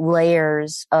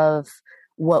layers of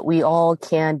what we all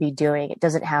can be doing. It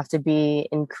doesn't have to be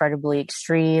incredibly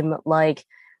extreme, like,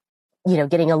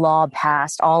 getting a law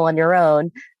passed all on your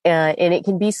own. And it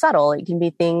can be subtle. It can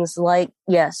be things like,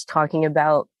 yes, talking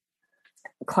about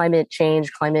climate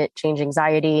change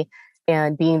anxiety,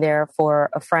 and being there for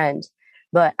a friend.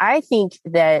 But I think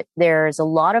that there's a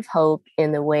lot of hope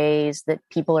in the ways that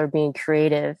people are being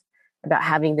creative about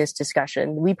having this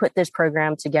discussion. We put this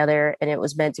program together and it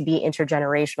was meant to be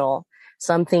intergenerational.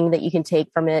 Something that you can take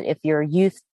from it if you're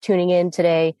youth tuning in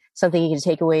today, something you can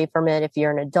take away from it if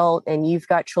you're an adult and you've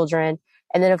got children.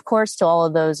 And then, of course, to all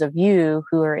of those of you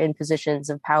who are in positions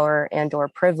of power and or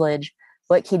privilege,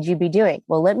 what could you be doing?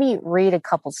 Well, let me read a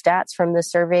couple stats from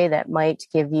this survey that might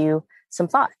give you some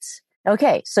thoughts.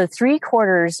 Okay, so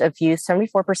 3/4 of youth,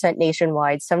 74%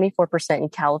 nationwide, 74% in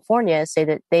California, say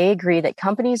that they agree that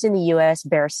companies in the U.S.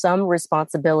 bear some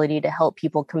responsibility to help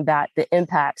people combat the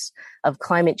impacts of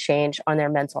climate change on their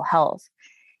mental health.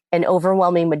 An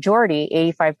overwhelming majority,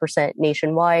 85%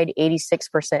 nationwide,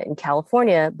 86% in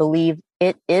California, believe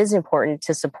it is important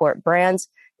to support brands,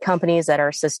 companies that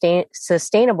are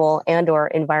sustainable and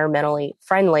or environmentally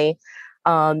friendly.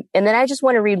 And then I just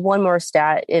want to read one more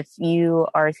stat. If you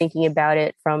are thinking about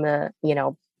it from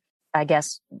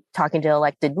talking to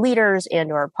elected leaders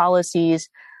and or policies,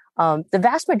 the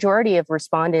vast majority of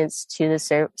respondents to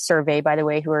the survey, by the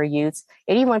way, who are youths,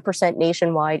 81%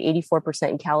 nationwide, 84%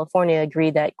 in California,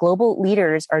 agree that global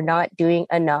leaders are not doing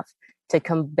enough to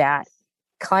combat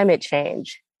climate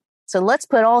change. So let's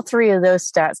put all three of those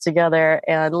stats together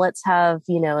and let's have,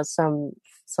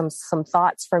 some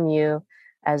thoughts from you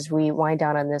as we wind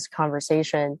down on this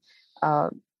conversation.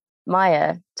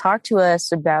 Maya, talk to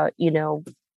us about,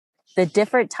 the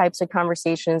different types of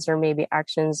conversations or maybe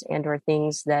actions and or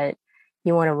things that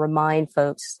you want to remind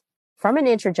folks from an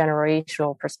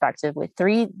intergenerational perspective with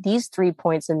these 3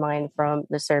 points in mind from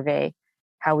the survey,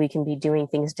 how we can be doing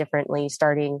things differently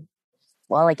starting,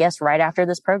 well, I guess right after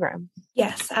this program.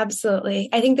 Yes, absolutely.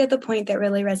 I think that the point that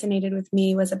really resonated with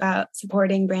me was about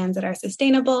supporting brands that are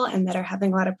sustainable and that are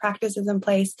having a lot of practices in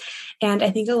place. And I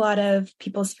think a lot of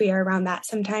people's fear around that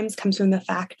sometimes comes from the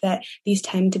fact that these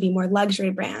tend to be more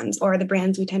luxury brands, or the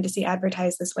brands we tend to see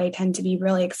advertised this way tend to be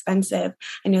really expensive.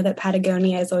 I know that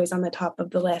Patagonia is always on the top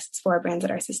of the lists for brands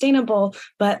that are sustainable,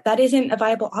 but that isn't a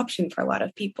viable option for a lot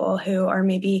of people who are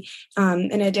maybe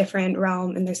in a different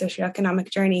realm in their socioeconomic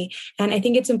journey. And I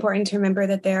think it's important to remember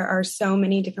that there are so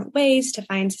many different ways to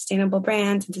find sustainable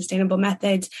brands and sustainable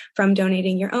methods, from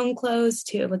donating your own clothes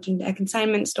to looking at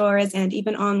consignment stores and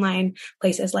even online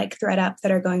places like ThreadUp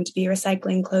that are going to be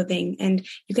recycling clothing. And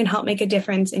you can help make a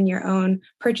difference in your own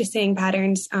purchasing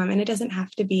patterns. And it doesn't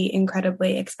have to be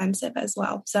incredibly expensive as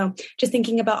well. So just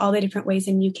thinking about all the different ways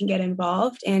and you can get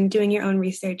involved and doing your own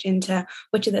research into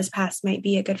which of those paths might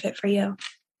be a good fit for you.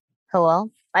 Hello.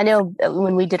 I know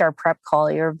when we did our prep call,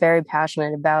 you're very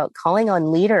passionate about calling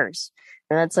on leaders.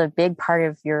 And that's a big part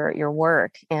of your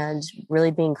work, and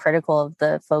really being critical of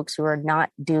the folks who are not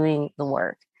doing the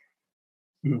work.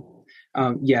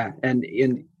 Yeah. And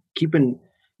in keeping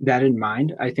that in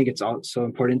mind, I think it's also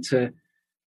important to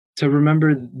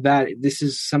remember that this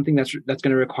is something that's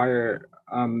going to require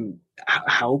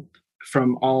help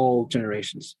from all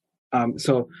generations.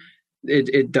 So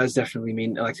it does definitely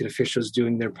mean elected officials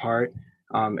doing their part.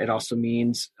 It also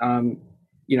means,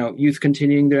 youth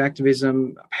continuing their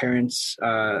activism, parents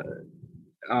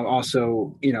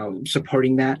also,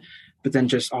 supporting that, but then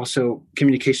just also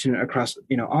communication across,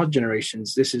 all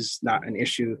generations. This is not an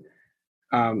issue.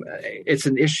 It's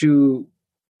an issue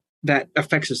that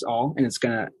affects us all, and it's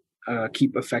going to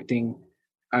keep affecting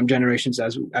generations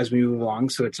as we move along.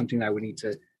 So it's something that we need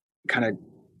to kind of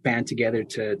band together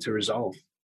to resolve.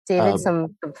 David,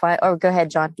 go ahead,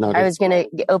 John. No, I was going to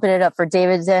open it up for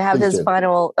David to have his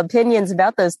final opinions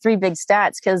about those three big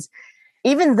stats, because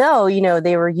even though,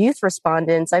 they were youth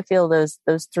respondents, I feel those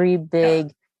three big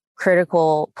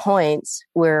critical points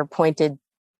were pointed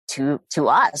to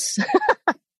us.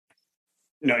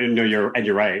 No, you're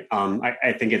right.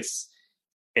 I think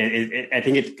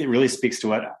it really speaks to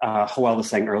what Joel was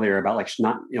saying earlier about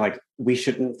we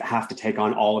shouldn't have to take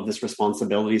on all of this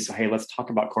responsibility. So, hey, let's talk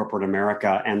about corporate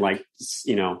America. And we're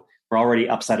already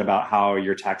upset about how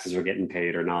your taxes are getting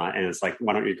paid or not. And it's like,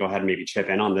 why don't you go ahead and maybe chip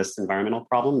in on this environmental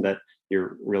problem that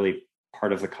you're really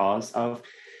part of the cause of?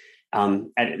 And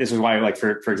this is why,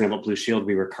 for example, Blue Shield,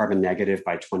 we were carbon negative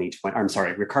by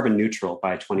 2020. We're carbon neutral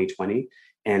by 2020.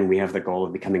 And we have the goal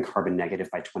of becoming carbon negative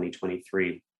by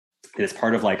 2023. And it's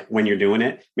part of when you're doing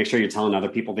it, make sure you're telling other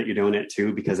people that you're doing it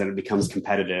too, because then it becomes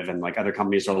competitive. And other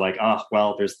companies are like, oh,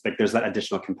 well, there's that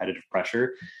additional competitive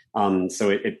pressure. So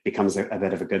it becomes a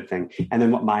bit of a good thing. And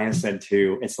then what Maya said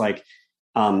too, it's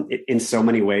in so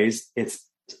many ways, it's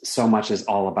so much is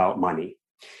all about money.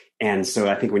 And so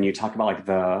I think when you talk about like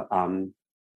the,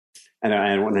 and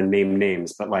I don't want to name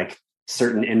names, but like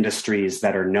certain industries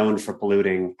that are known for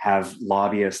polluting have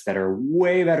lobbyists that are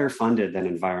way better funded than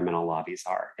environmental lobbies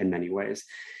are in many ways.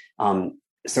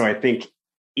 So I think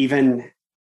even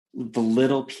the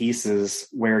little pieces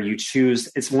where you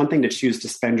choose, it's one thing to choose to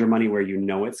spend your money where you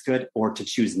know it's good, or to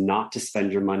choose not to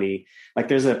spend your money. Like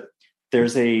there's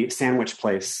a sandwich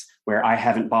place where I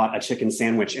haven't bought a chicken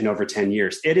sandwich in over 10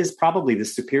 years. It is probably the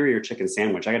superior chicken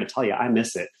sandwich. I got to tell you, I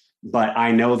miss it. But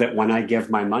I know that when I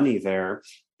give my money there,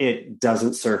 it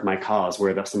doesn't serve my cause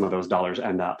where some of those dollars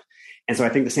end up. And so I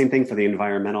think the same thing for the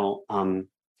environmental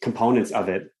components of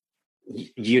it.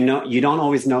 You don't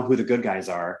always know who the good guys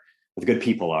are, the good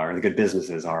people are, the good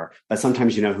businesses are, but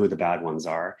sometimes you know who the bad ones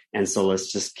are. And so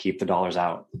let's just keep the dollars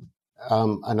out.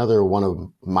 Another one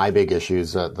of my big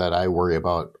issues that I worry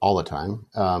about all the time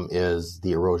is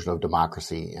the erosion of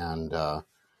democracy and the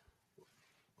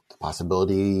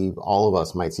possibility all of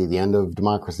us might see the end of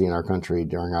democracy in our country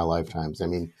during our lifetimes. I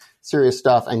mean, serious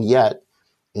stuff. And yet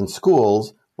in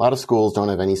schools, a lot of schools don't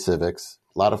have any civics.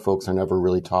 A lot of folks are never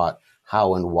really taught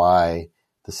how and why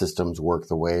the systems work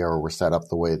the way or were set up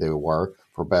the way they were,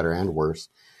 for better and worse.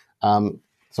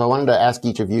 So I wanted to ask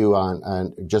each of you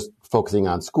on just focusing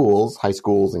on schools, high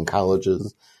schools and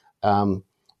colleges,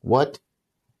 what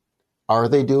are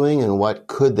they doing and what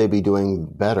could they be doing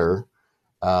better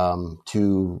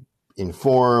to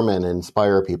inform and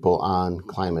inspire people on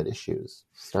climate issues?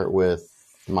 Start with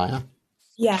Maya.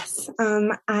 Yes,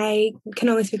 I can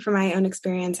only speak from my own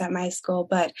experience at my school,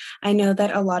 but I know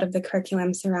that a lot of the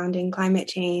curriculum surrounding climate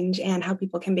change and how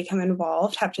people can become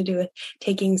involved have to do with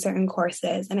taking certain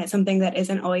courses. And it's something that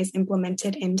isn't always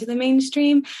implemented into the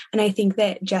mainstream. And I think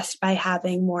that just by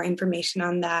having more information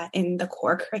on that in the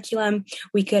core curriculum,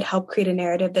 we could help create a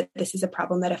narrative that this is a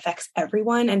problem that affects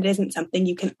everyone. And it isn't something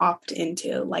you can opt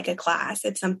into like a class.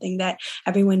 It's something that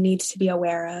everyone needs to be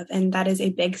aware of. And that is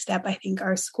a big step I think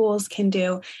our schools can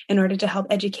do in order to help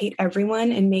educate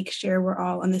everyone and make sure we're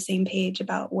all on the same page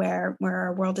about where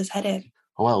our world is headed.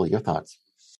 Well, your thoughts?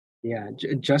 Yeah,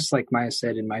 just like Maya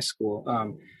said, in my school,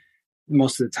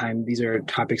 most of the time, these are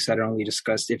topics that are only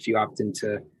discussed if you opt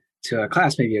into a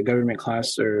class, maybe a government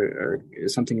class or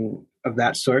something of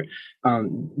that sort.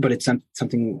 But it's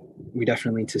something we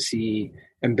definitely need to see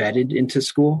embedded into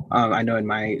school. I know in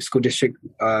my school district,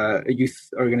 a youth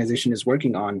organization is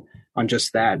working on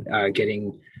just that,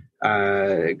 getting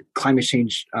climate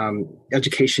change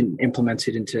education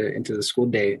implemented into the school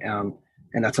day.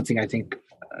 And that's something I think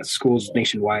schools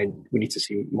nationwide, we need to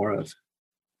see more of.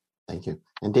 Thank you.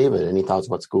 And David, any thoughts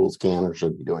what schools can or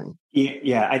should be doing?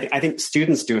 Yeah, I think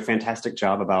students do a fantastic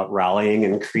job about rallying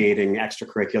and creating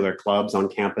extracurricular clubs on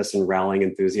campus and rallying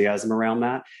enthusiasm around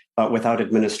that. But without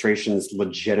administration's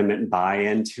legitimate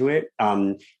buy-in to it,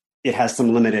 it has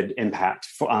some limited impact.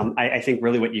 I think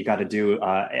really what you got to do,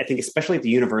 I think especially at the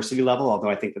university level, although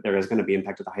I think that there is going to be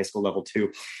impact at the high school level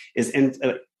too, is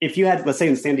if you had, let's say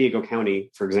in San Diego County,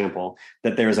 for example,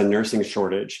 that there's a nursing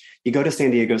shortage, you go to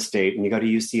San Diego State and you go to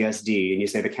UCSD and you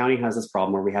say the county has this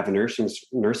problem where we have a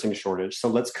nursing shortage. So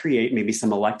let's create maybe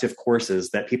some elective courses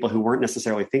that people who weren't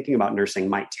necessarily thinking about nursing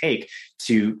might take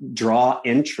to draw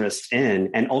interest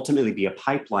in and ultimately be a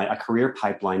career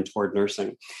pipeline toward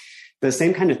nursing. The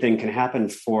same kind of thing can happen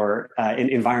for an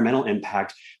environmental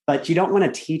impact, but you don't want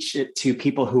to teach it to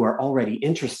people who are already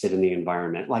interested in the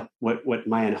environment, like what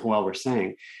Maya and Joel were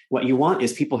saying. What you want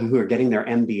is people who are getting their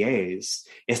MBAs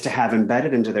is to have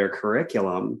embedded into their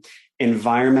curriculum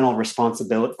environmental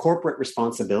responsibility, corporate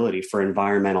responsibility for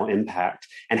environmental impact,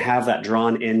 and have that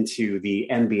drawn into the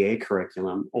MBA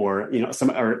curriculum, or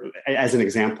as an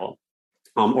example.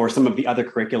 Or some of the other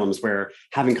curriculums where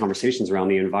having conversations around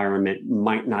the environment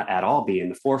might not at all be in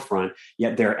the forefront,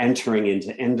 yet they're entering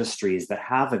into industries that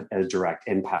have a direct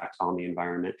impact on the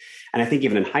environment. And I think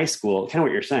even in high school, kind of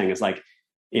what you're saying is like,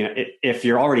 if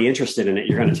you're already interested in it,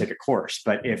 you're going to take a course.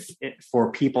 But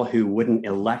for people who wouldn't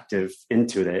elective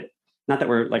into it, not that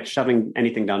we're like shoving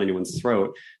anything down anyone's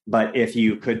throat, but if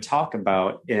you could talk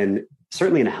about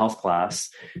certainly in a health class,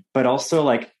 but also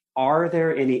like, are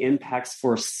there any impacts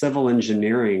for civil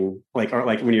engineering, or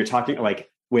when you're talking like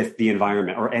with the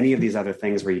environment or any of these other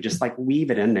things where you just like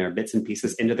weave it in there, bits and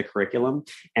pieces into the curriculum,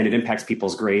 and it impacts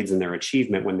people's grades and their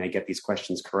achievement when they get these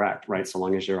questions correct, right? So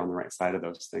long as you're on the right side of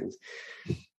those things.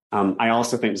 I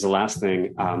also think, as the last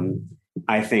thing,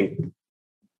 I think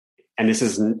and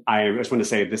I just want to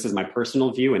say this is my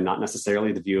personal view and not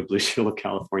necessarily the view of Blue Shield of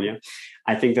California.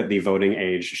 I think that the voting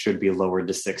age should be lowered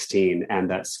to 16 and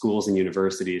that schools and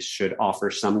universities should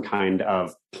offer some kind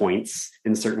of points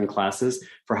in certain classes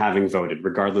for having voted,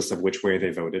 regardless of which way they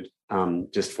voted,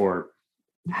 just for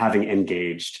having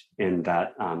engaged in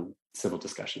that civil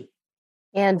discussion.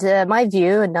 And my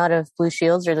view, and not of Blue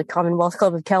Shields or the Commonwealth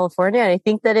Club of California, I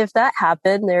think that if that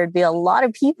happened, there'd be a lot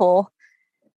of people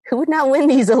who would not win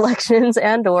these elections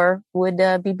and or would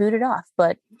be booted off.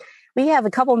 But we have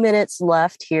a couple minutes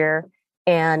left here,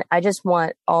 and I just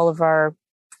want all of our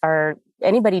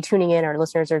anybody tuning in, our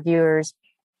listeners or viewers,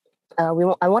 I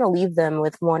want to leave them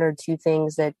with one or two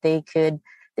things that they could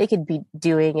be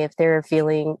doing if they're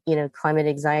feeling, climate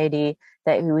anxiety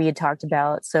that we had talked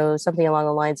about. So something along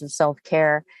the lines of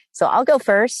self-care. So I'll go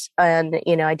first. And,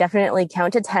 I definitely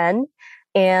count to 10.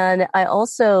 And I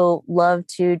also love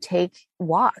to take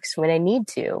walks when I need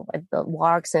to.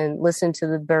 Walks and listen to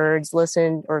the birds,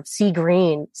 or see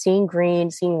green. Seeing green,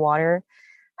 seeing water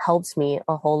helps me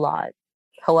a whole lot.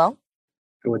 Joel?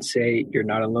 I would say you're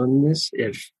not alone in this.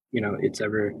 If, it's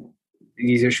ever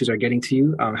these issues are getting to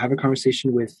you, have a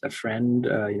conversation with a friend,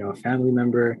 a family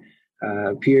member,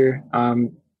 a peer.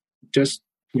 Just,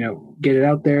 get it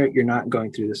out there. You're not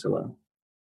going through this alone.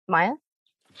 Maya?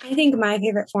 I think my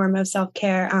favorite form of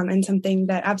self-care and something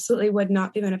that absolutely would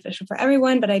not be beneficial for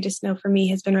everyone, but I just know for me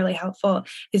has been really helpful,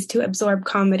 is to absorb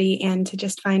comedy and to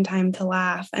just find time to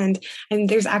laugh. And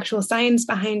there's actual science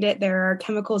behind it. There are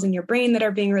chemicals in your brain that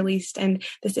are being released, and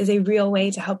this is a real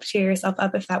way to help cheer yourself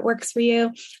up if that works for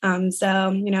you.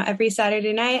 So every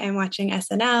Saturday night I'm watching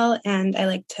SNL, and I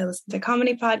like to listen to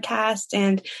comedy podcasts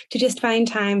and to just find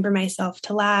time for myself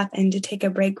to laugh and to take a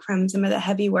break from some of the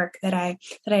heavy work that I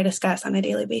discuss on a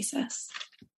daily basis.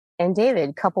 And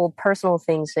David, couple personal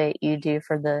things that you do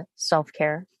for the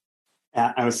self-care.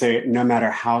 I would say no matter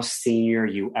how senior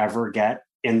you ever get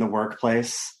in the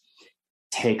workplace,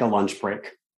 take a lunch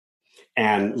break.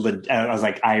 And I was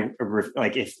like,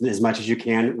 if as much as you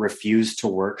can, refuse to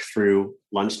work through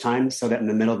lunchtime so that in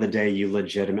the middle of the day, you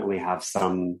legitimately have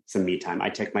some me time.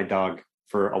 I take my dog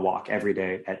for a walk every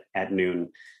day at noon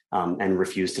and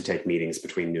refuse to take meetings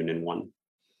between noon and 1.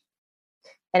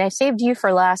 And I saved you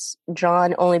for last,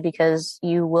 John, only because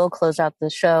you will close out the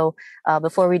show.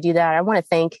 Before we do that, I want to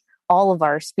thank all of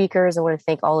our speakers. I want to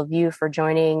thank all of you for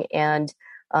joining. And,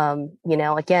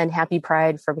 again, happy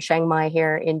Pride from Chiang Mai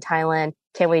here in Thailand.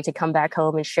 Can't wait to come back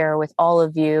home and share with all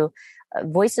of you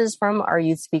voices from our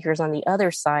youth speakers on the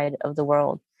other side of the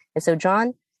world. And so,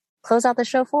 John, close out the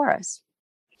show for us.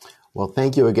 Well,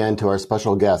 thank you again to our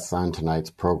special guests on tonight's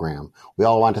program. We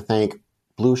all want to thank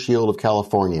Blue Shield of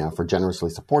California for generously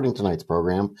supporting tonight's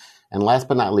program. And last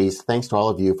but not least, thanks to all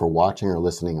of you for watching or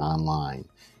listening online.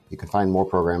 You can find more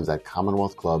programs at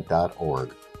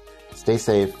commonwealthclub.org. Stay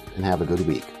safe and have a good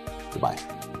week. Goodbye.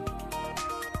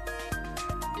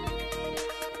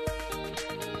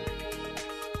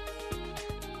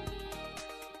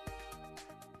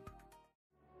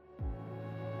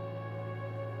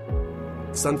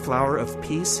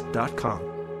 sunflowerofpeace.com.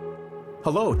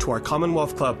 Hello to our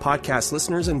Commonwealth Club podcast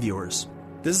listeners and viewers.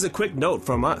 This is a quick note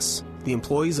from us, the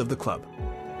employees of the club.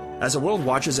 As the world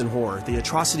watches in horror the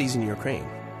atrocities in Ukraine,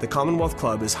 the Commonwealth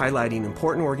Club is highlighting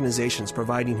important organizations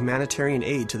providing humanitarian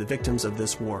aid to the victims of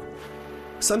this war.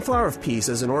 Sunflower of Peace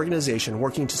is an organization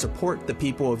working to support the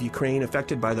people of Ukraine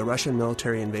affected by the Russian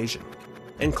military invasion.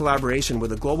 In collaboration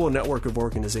with a global network of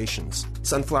organizations,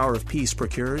 Sunflower of Peace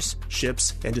procures,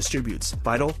 ships, and distributes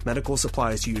vital medical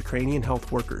supplies to Ukrainian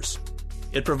health workers.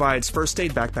 It provides first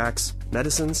aid backpacks,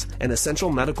 medicines, and essential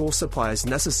medical supplies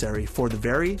necessary for the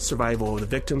very survival of the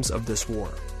victims of this war.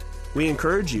 We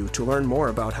encourage you to learn more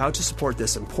about how to support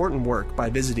this important work by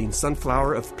visiting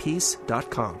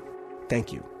sunflowerofpeace.com.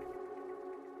 Thank you.